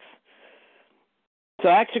 topics. So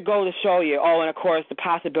that should go to show you. Oh, and of course the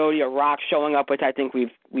possibility of Rock showing up, which I think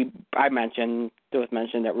I mentioned. It was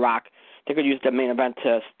mentioned that Rock, they could use the main event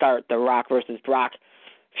to start the Rock versus Brock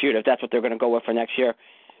feud if that's what they're going to go with for next year.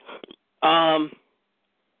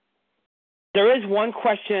 There is one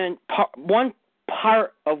question, one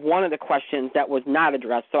part of one of the questions that was not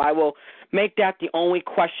addressed. So I will make that the only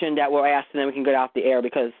question that we'll ask, and then we can get off the air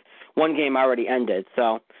because one game already ended.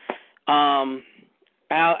 So,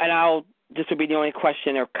 this will be the only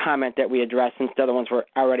question or comment that we addressed, since the other ones were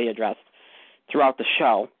already addressed throughout the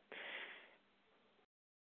show.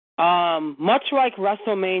 Much like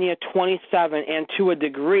WrestleMania 27 and to a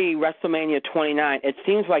degree WrestleMania 29, it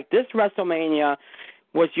seems like this WrestleMania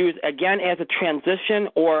was used again as a transition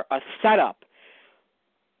or a setup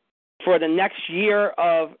for the next year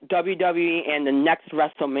of WWE and the next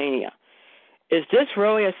WrestleMania. Is this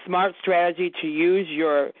really a smart strategy to use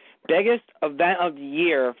your biggest event of the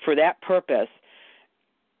year for that purpose?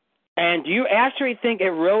 And do you actually think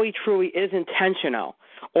it really, truly is intentional?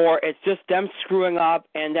 Or it's just them screwing up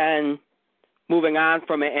and then moving on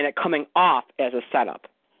from it and it coming off as a setup?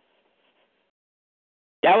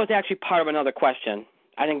 That was actually part of another question.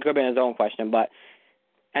 I think it could have been his own question, but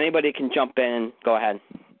anybody can jump in and go ahead.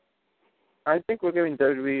 I think we're giving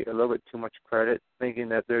WWE a little bit too much credit, thinking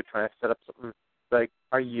that they're trying to set up something like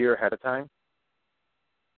a year ahead of time.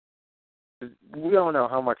 We don't know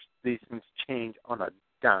how much these things change on a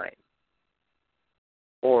dime,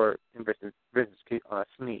 or in business case, on a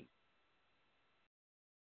sneeze.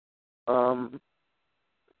 And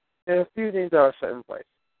a few things are set in place.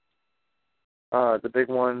 The big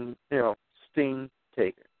one, Sting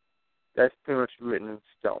Taker. That's pretty much written in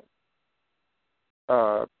stone.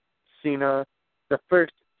 Cena, the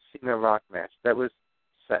first Cena Rock match, that was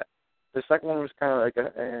set. The second one was kind of like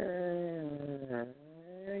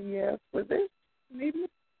yeah, with this, maybe.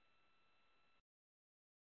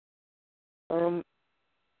 I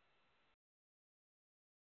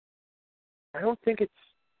don't think it's.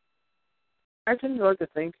 I tend to like to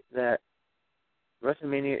think that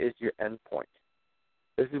WrestleMania is your end point.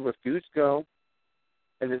 This is where feuds go,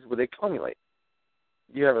 and this is where they culminate.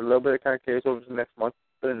 You have a little bit of kind of carries over to the next month,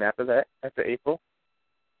 but then after that, after April,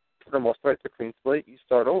 for the most part, it's a clean slate. You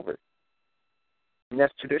start over, and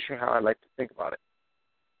that's traditionally how I like to think about it.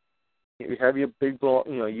 You have your big blow.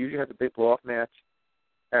 You usually have the big blow-off match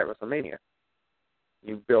at WrestleMania.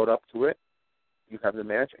 You build up to it. You have the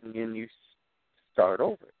match, and then you start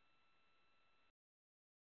over.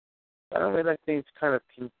 I don't really like things kind of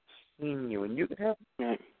continue, and you can have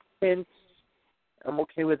hints. I'm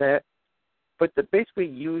okay with that. But to basically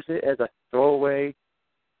use it as a throwaway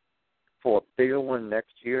for a bigger one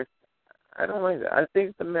next year, I don't like that. I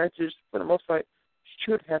think the matches, for the most part,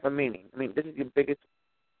 should have a meaning. I mean, this is your biggest,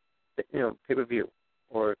 pay-per-view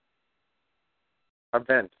or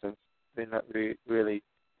event, since they're not really.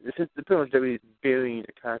 This is the pretty much WWE's burying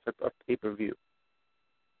the concept of pay-per-view.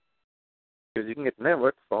 Because you can get the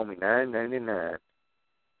network for only $9.99. If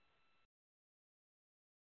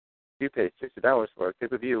you pay $60 for a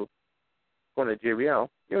pay-per-view going to JBL,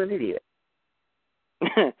 you're an idiot.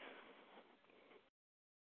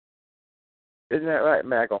 Isn't that right,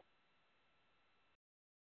 Maggle?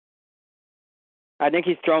 I think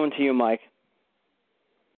he's throwing to you, Mike.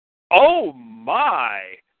 Oh,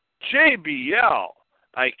 my. JBL.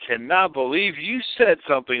 I cannot believe you said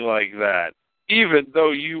something like that, even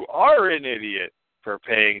though you are an idiot for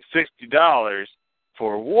paying $60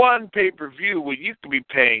 for one pay-per-view when you could be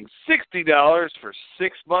paying $60 for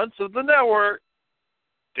 6 months of the network.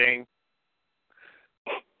 Ding.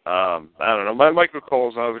 I don't know. My Michael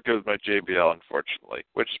Cole's not as good as my JBL, unfortunately,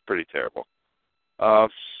 which is pretty terrible. So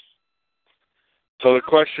the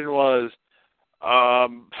question was,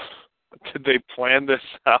 did they plan this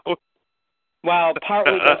out? Well,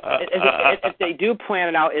 partly, if they do plan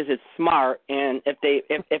it out, is it smart? And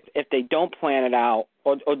if they don't plan it out,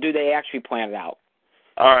 or do they actually plan it out?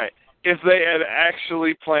 All right. If they had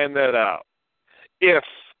actually planned that out,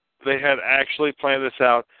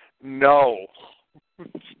 no,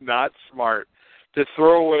 it's not smart to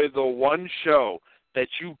throw away the one show that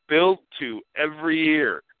you build to every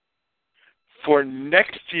year for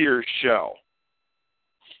next year's show.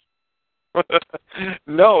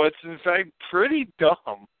 No, it's in fact pretty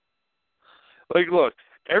dumb. Like, look,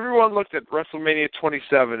 everyone looked at WrestleMania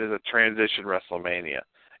 27 as a transition WrestleMania.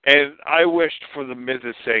 And I wished for the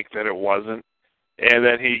Miz's sake that it wasn't, and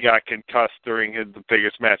that he got concussed during the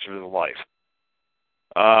biggest match of his life.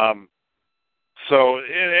 So,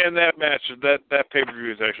 in that match, that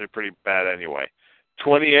pay-per-view is actually pretty bad anyway.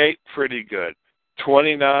 28, pretty good.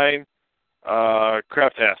 29,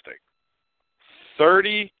 craptastic.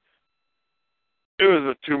 30, it was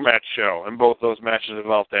a two-match show, and both those matches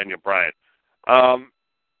involved Daniel Bryan.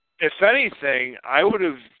 If anything, I would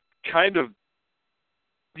have kind of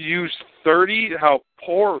used 30, how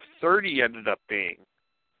poor 30 ended up being,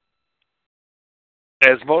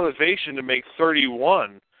 as motivation to make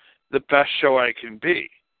 31 the best show I can be.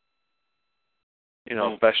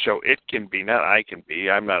 Best show it can be, not I can be.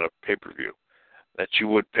 I'm not a pay-per-view that you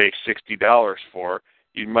would pay $60 for.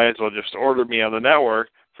 You might as well just order me on the network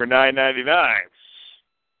for $9.99.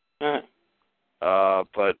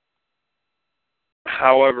 But,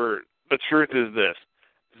 however, the truth is this.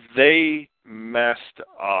 They messed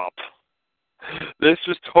up. This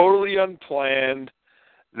was totally unplanned.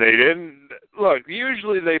 They didn't... Look,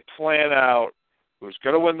 usually they plan out who's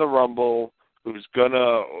going to win the Rumble, who's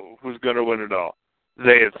gonna win it all.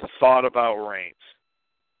 They had thought about Reigns.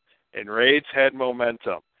 And Reigns had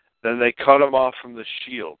momentum. Then they cut him off from the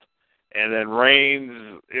Shield. And then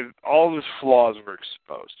Reigns, all his flaws were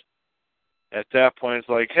exposed. At that point, it's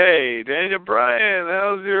like, hey, Daniel Bryan,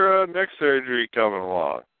 how's your neck surgery coming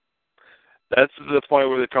along? That's the point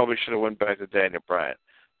where they probably should have went back to Daniel Bryan.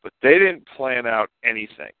 But they didn't plan out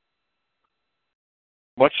anything.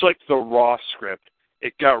 Much like the Raw script,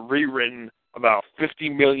 it got rewritten about 50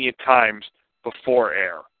 million times before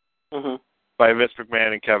air by Vince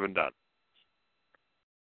McMahon and Kevin Dunn.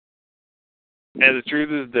 And the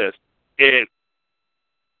truth is this. It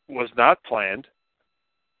was not planned.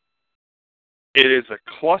 It is a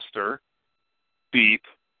cluster beep.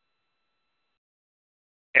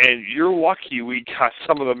 And you're lucky we got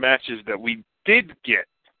some of the matches that we did get.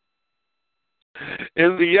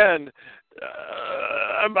 In the end,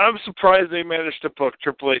 I'm surprised they managed to book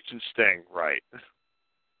Triple H and Sting right.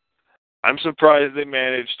 I'm surprised they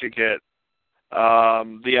managed to get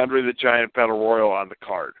the Andre the Giant Battle Royal on the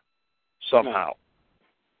card somehow.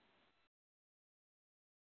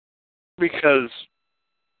 Because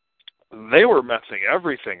they were messing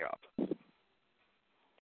everything up.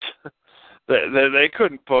 They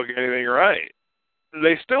couldn't book anything right.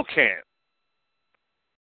 They still can't.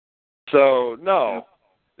 So no,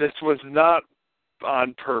 this was not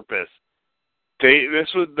on purpose.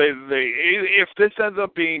 If this ends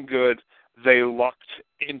up being good, they lucked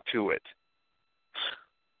into it.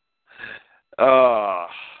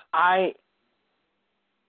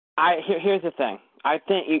 Here's the thing. I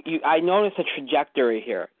think I noticed a trajectory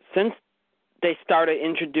here since they started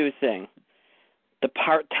introducing the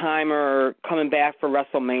part-timer coming back for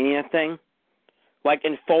WrestleMania thing, like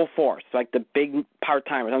in full force, like the big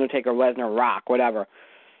part-timers, Undertaker, Lesnar, Rock, whatever.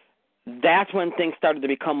 That's when things started to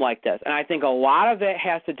become like this. And I think a lot of it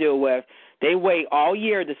has to do with they wait all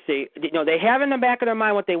year to see, they have in the back of their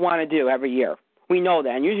mind what they want to do every year. We know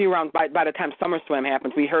that. And usually around by the time SummerSlam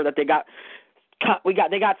happens, we heard that they got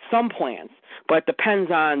some plans. But it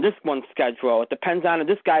depends on this one's schedule. It depends on if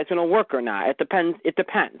this guy's going to work or not. It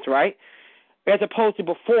depends, right? As opposed to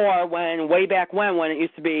before, way back when it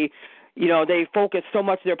used to be, they focused so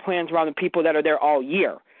much of their plans around the people that are there all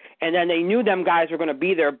year. And then they knew them guys were going to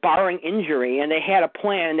be there barring injury, and they had a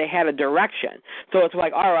plan, they had a direction. So it's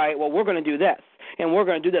like, all right, well, we're going to do this, and we're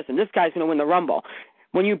going to do this, and this guy's going to win the Rumble.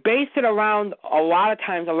 When you base it around, a lot of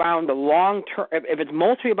times around the long term, if it's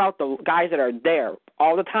mostly about the guys that are there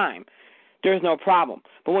all the time, there's no problem.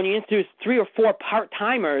 But when you introduce 3 or 4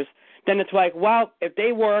 part-timers, then it's like, well, if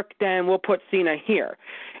they work, then we'll put Cena here,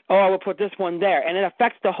 or we'll put this one there, and it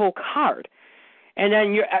affects the whole card. And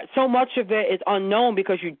then so much of it is unknown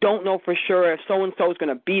because you don't know for sure if so-and-so is going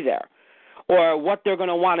to be there or what they're going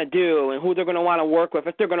to want to do and who they're going to want to work with,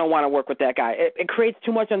 if they're going to want to work with that guy. It creates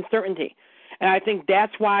too much uncertainty. And I think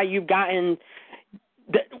that's why you've gotten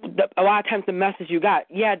a lot of times the message you got,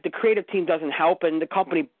 the creative team doesn't help and the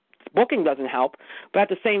company booking doesn't help. But at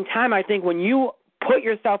the same time, I think when you put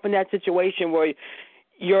yourself in that situation where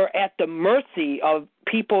you're at the mercy of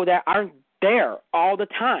people that aren't there all the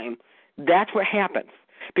time, that's what happens.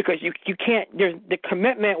 Because you can't, there's the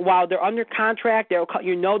commitment while they're under contract, they're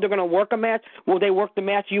going to work a match. Will they work the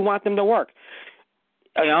match you want them to work?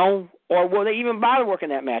 Or will they even bother working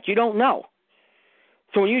that match? You don't know.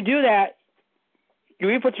 So when you do that, you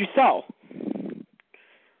reap what you sow.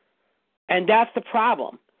 And that's the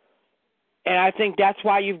problem. And I think that's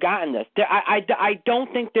why you've gotten this. I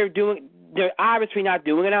don't think they're obviously not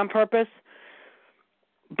doing it on purpose,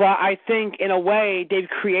 but I think in a way they've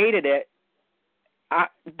created it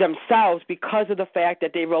themselves because of the fact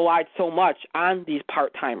that they relied so much on these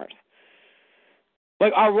part-timers.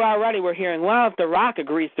 Like already we're hearing, well, if The Rock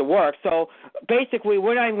agrees to work, so basically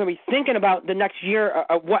we're not even going to be thinking about the next year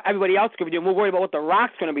of what everybody else is going to be doing. We're worried about what The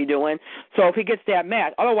Rock's going to be doing, so if he gets that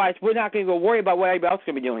match. Otherwise, we're not going to go worry about what everybody else is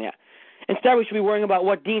going to be doing yet. Instead, we should be worrying about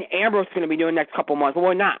what Dean Ambrose is going to be doing next couple months, but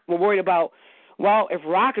we're not. We're worried about, well, if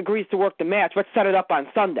Rock agrees to work the match, let's set it up on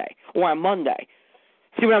Sunday or on Monday.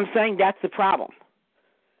 See what I'm saying? That's the problem.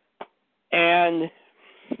 And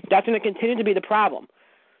that's going to continue to be the problem.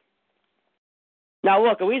 Now,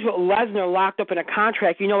 look, at least with Lesnar locked up in a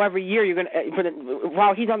contract, every year you're going to,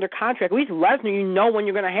 while he's under contract, at least Lesnar, you know when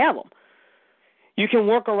you're going to have him. You can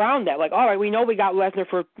work around that. Like, all right, we know we got Lesnar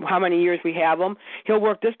for how many years we have him. He'll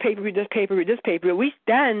work this pay-per-view, this pay-per-view, this pay-per-view. At least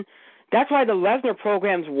then, that's why the Lesnar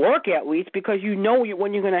programs work at least, because you know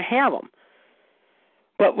when you're going to have him.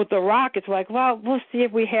 But with The Rock, it's like, well, we'll see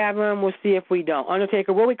if we have him. We'll see if we don't.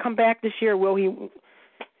 Undertaker, will he come back this year? Will he?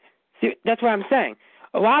 See, that's what I'm saying.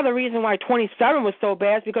 A lot of the reason why 27 was so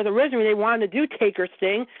bad is because originally they wanted to do Taker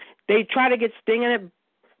Sting. They tried to get Sting and it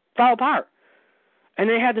fell apart. And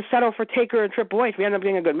they had to settle for Taker and Triple H. We ended up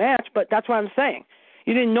getting a good match, but that's what I'm saying.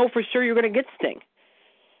 You didn't know for sure you were going to get Sting.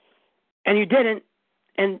 And you didn't.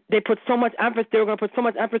 And they put so much emphasis, they were going to put so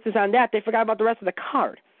much emphasis on that, they forgot about the rest of the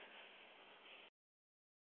card.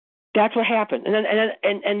 That's what happened.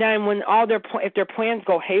 And then when if their plans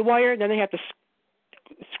go haywire, then they have to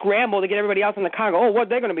scramble to get everybody else in the car. Go, what are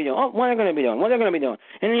they going to be doing? Oh, what are they going to be doing? What are they going to be doing?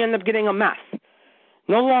 And then you end up getting a mess.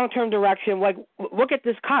 No long-term direction. Like, look at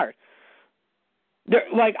this card. They're,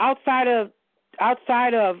 like, outside of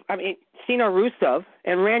Cena, Rusev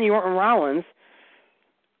and Randy Orton, Rollins,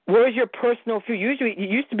 where's your personal feud? Usually, it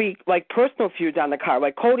used to be like personal feuds on the card.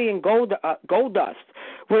 Like Cody and Goldust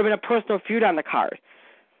would have been a personal feud on the card.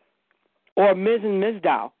 Or Miz and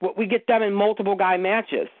Mizdow. We get them in multiple guy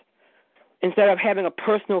matches instead of having a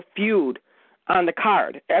personal feud on the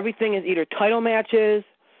card. Everything is either title matches.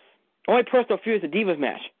 Only personal feud is a Divas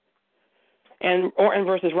match. And Orton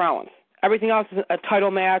versus Rollins. Everything else is a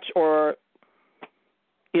title match or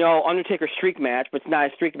Undertaker streak match, but it's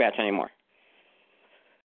not a streak match anymore.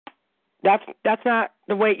 That's not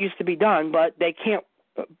the way it used to be done, but they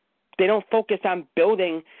don't focus on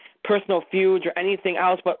building personal feuds or anything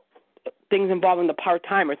else but things involving the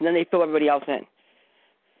part-timers, and then they fill everybody else in.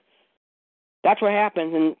 That's what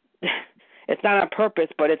happens, and it's not on purpose,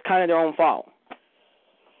 but it's kind of their own fault.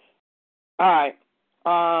 All right.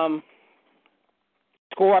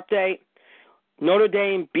 Score update. Notre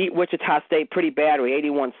Dame beat Wichita State pretty badly,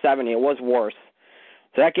 81-70. It was worse.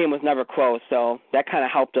 So that game was never close, so that kind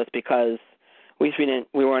of helped us because at least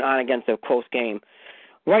we weren't on against a close game.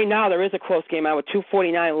 Right now, there is a close game out with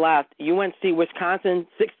 2:49 left. UNC, Wisconsin,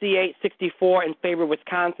 68-64 in favor of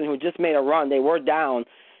Wisconsin, who just made a run. They were down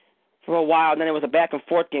for a while, and then it was a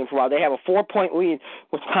back-and-forth game for a while. They have a 4-point lead,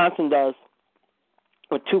 Wisconsin does,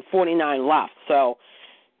 with 2:49 left. So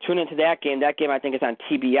tune into that game. That game, I think, is on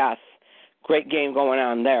TBS. Great game going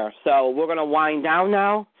on there. So we're going to wind down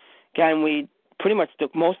now. Again, we pretty much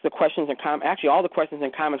took most of the questions and comments. Actually, all the questions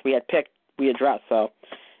and comments we had picked, we addressed. So,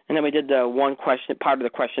 and then we did the one question, part of the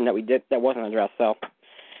question that we did that wasn't addressed. So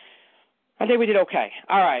I think we did okay.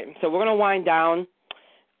 All right. So we're going to wind down.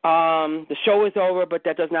 The show is over, but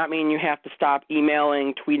that does not mean you have to stop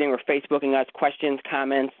emailing, tweeting, or Facebooking us questions,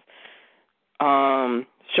 comments,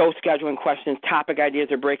 show scheduling questions, topic ideas,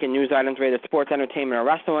 or breaking news items related to sports, entertainment, or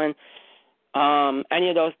wrestling. Any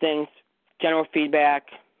of those things, general feedback,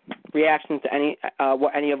 reactions to any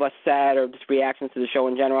what any of us said, or just reactions to the show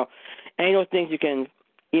in general. Any of those things you can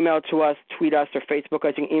email to us, tweet us, or Facebook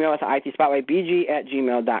us. You can email us at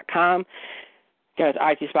itspotlightbg@gmail.com. Again, it's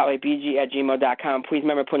itspotlightbg@gmail.com. Please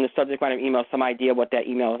remember to put in the subject line of email some idea what that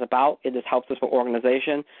email is about. It just helps us with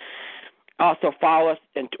organization. Also, follow us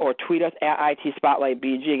or tweet us at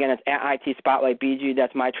itspotlightbg. Again, it's at itspotlightbg.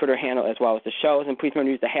 That's my Twitter handle as well as the show's. And please remember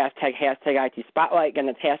to use the hashtag itspotlight. Again,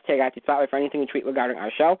 that's hashtag itspotlight for anything you tweet regarding our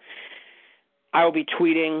show. I will be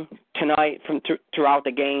tweeting tonight throughout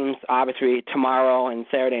the games, obviously tomorrow and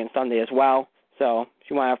Saturday and Sunday as well. So if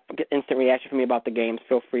you want to get instant reaction from me about the games,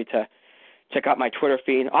 feel free to check out my Twitter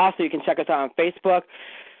feed. Also, you can check us out on Facebook.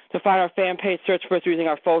 To find our fan page, search for us using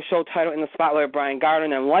our full show title in the spotlight of Brian Gardner,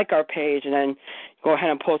 and then like our page, and then go ahead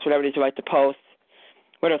and post whatever it is you like to post.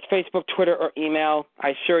 Whether it's Facebook, Twitter, or email, I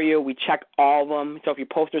assure you we check all of them. So if you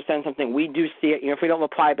post or send something, we do see it. If we don't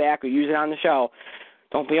reply back or use it on the show,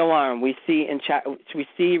 don't be alarmed. We see and chat. We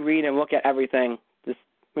see, read, and look at everything. Just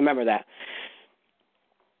remember that.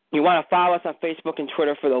 You want to follow us on Facebook and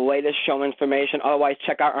Twitter for the latest show information. Otherwise,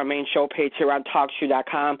 check out our main show page here on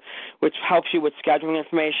TalkShoe.com, which helps you with scheduling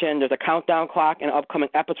information. There's a countdown clock and upcoming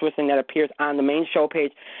episode listing that appears on the main show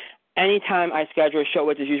page anytime I schedule a show,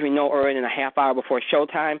 which is usually no earlier than a half hour before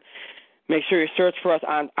showtime. Make sure you search for us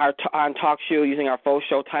on TalkShoe using our full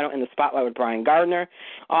show title in the Spotlight with Brian Gardner.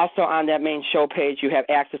 Also, on that main show page, you have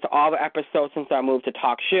access to all the episodes since our move to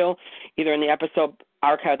TalkShoe, either in the episode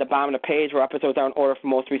archive at the bottom of the page where episodes are in order from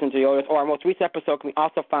most recent to the oldest, or our most recent episode can be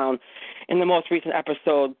also found in the most recent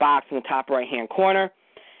episode box in the top right-hand corner.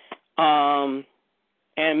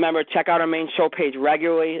 And remember, check out our main show page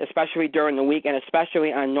regularly, especially during the week and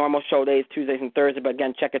especially on normal show days, Tuesdays and Thursdays. But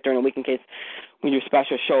again, check it during the week in case we do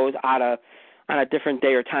special shows on a different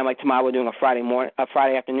day or time. Like tomorrow, we're doing a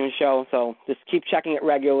Friday afternoon show. So just keep checking it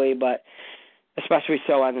regularly, but especially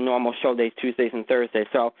so on the normal show days, Tuesdays and Thursdays.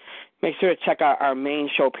 So make sure to check out our main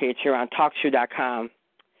show page here on TalkShoe.com.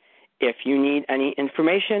 If you need any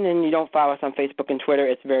information and you don't follow us on Facebook and Twitter,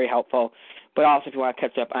 it's very helpful. But also if you want to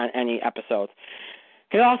catch up on any episodes.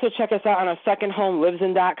 You can also check us out on our second home,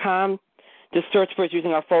 livesin.com. Just search for us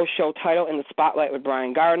using our full show title in the Spotlight with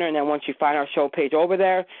Brian Gardner. And then once you find our show page over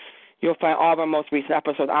there, you'll find all of our most recent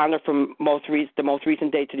episodes on there from the most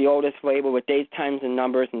recent date to the oldest, labeled with dates, times, and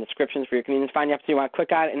numbers and descriptions for your convenience. Find the episode you want to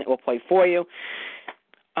click on it, and it will play for you.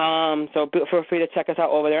 So feel free to check us out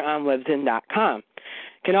over there on livesin.com.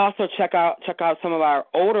 You can also check out some of our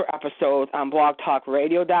older episodes on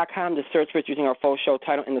blogtalkradio.com. Just search for it using our full show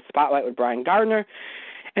title in the Spotlight with Brian Gardner.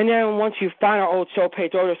 And then once you find our old show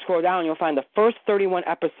page, over scroll down, you'll find the first 31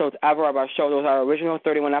 episodes ever of our show. Those are our original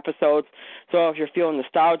 31 episodes. So if you're feeling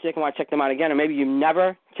nostalgic and want to check them out again, or maybe you've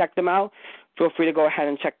never checked them out, feel free to go ahead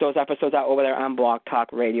and check those episodes out over there on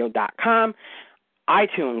blogtalkradio.com.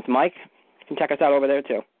 iTunes, Mike, you can check us out over there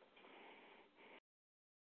too.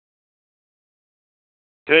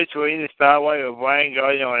 Search for In the Spotlight with Brian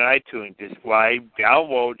Gardner on iTunes. Subscribe,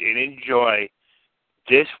 download, and enjoy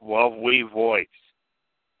this lovely voice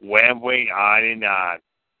rambling on and on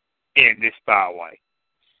in the Spotlight.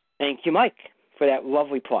 Thank you, Mike, for that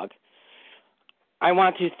lovely plug. I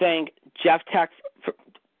want to thank Jeff Tex for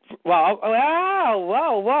whoa. I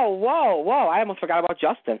almost forgot about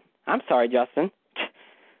Justin. I'm sorry, Justin.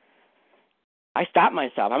 I stopped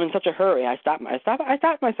myself. I'm in such a hurry. I stopped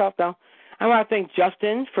myself, though. I want to thank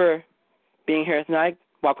Justin for being here tonight.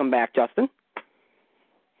 Welcome back, Justin.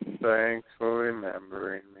 Thanks for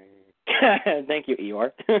remembering me. Thank you,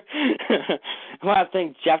 Eeyore. I want to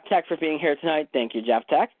thank Jeff Tech for being here tonight. Thank you, Jeff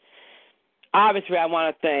Tech. Obviously, I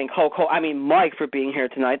want to thank Mike for being here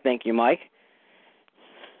tonight. Thank you, Mike.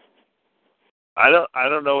 I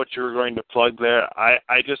don't know what you were going to plug there.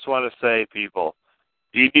 I just want to say, people,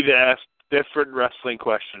 you need to ask different wrestling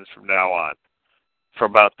questions from now on,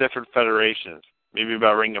 from about different federations. Maybe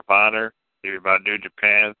about Ring of Honor, maybe about New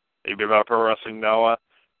Japan, maybe about Pro Wrestling Noah.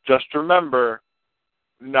 Just remember,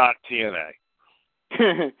 not TNA.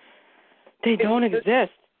 They don't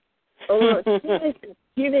exist.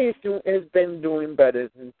 TNA has been doing better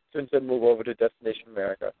since they moved over to Destination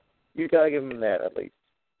America. You gotta give them that at least.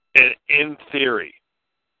 In theory.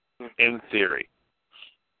 In theory.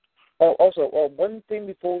 Oh, also, one thing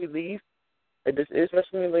before we leave, and this is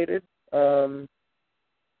wrestling related. Rey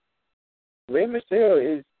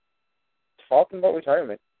Mysterio is talking about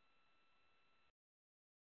retirement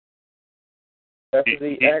after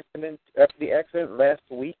the accident last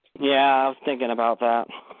week. Yeah, I was thinking about that.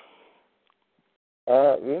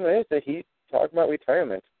 Rumor is that he's talking about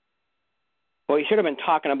retirement. Well, he should have been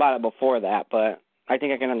talking about it before that, but I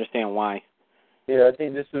think I can understand why. Yeah, I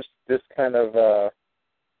think this kind of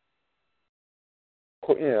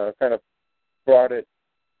kind of brought it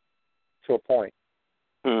to a point.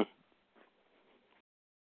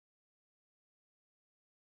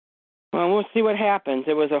 Well, we'll see what happens.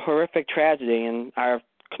 It was a horrific tragedy, and our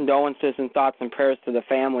condolences and thoughts and prayers to the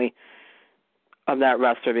family of that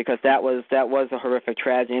wrestler, because that was a horrific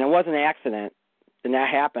tragedy, and it was an accident, and that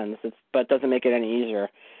happens. But it doesn't make it any easier.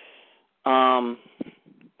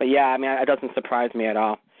 But yeah, I mean, it doesn't surprise me at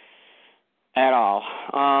all. All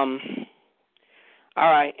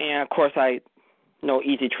right, and of course, no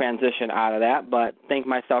easy transition out of that, but thank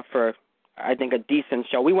myself for, I think, a decent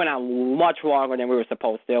show. We went on much longer than we were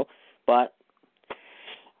supposed to, but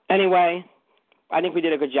anyway, I think we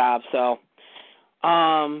did a good job, so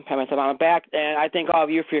pat myself on the back, and I thank all of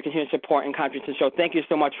you for your continued support and contribution to the show. Thank you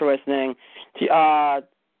so much for listening. I'm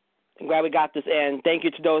glad we got this in. Thank you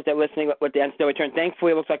to those that are listening with the NCAA return.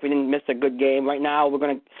 Thankfully, it looks like we didn't miss a good game. Right now,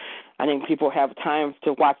 I think people have time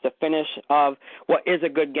to watch the finish of what is a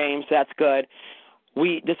good game, so that's good.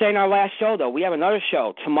 This ain't our last show, though. We have another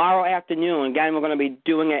show tomorrow afternoon. Again, we're going to be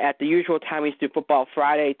doing it at the usual time we used to do football,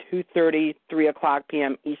 Friday, 2:30, 3 o'clock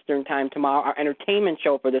p.m. Eastern time tomorrow. Our entertainment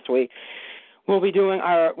show for this week. We'll be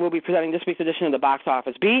presenting this week's edition of the Box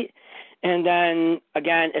Office Beat. And then,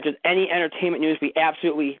 again, if there's any entertainment news we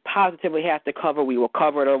absolutely, positively have to cover, we will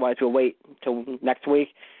cover it. Otherwise, we'll wait until next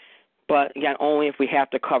week. But, again, only if we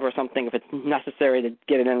have to cover something. If it's necessary to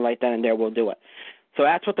get it in right then and there, we'll do it. So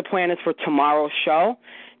that's what the plan is for tomorrow's show.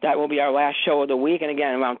 That will be our last show of the week. And,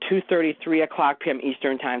 again, around 2:30, 3 o'clock p.m.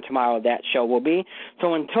 Eastern time tomorrow, that show will be.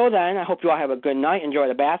 So until then, I hope you all have a good night. Enjoy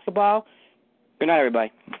the basketball. Good night,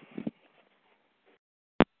 everybody.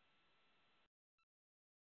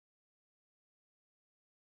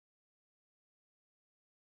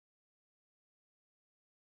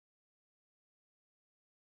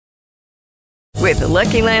 With the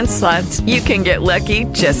Lucky Land Slots, you can get lucky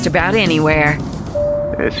just about anywhere.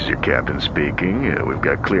 This is your captain speaking. We've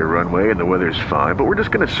got clear runway and the weather's fine, but we're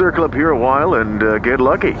just going to circle up here a while and get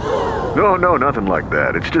lucky. No, nothing like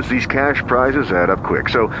that. It's just these cash prizes add up quick.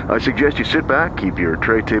 So I suggest you sit back, keep your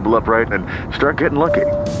tray table upright, and start getting lucky.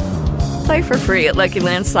 Play for free at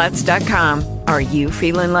LuckyLandSlots.com. Are you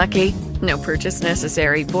feeling lucky? No purchase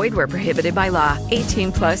necessary. Void where prohibited by law.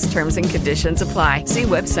 18+ terms and conditions apply. See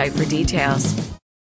website for details.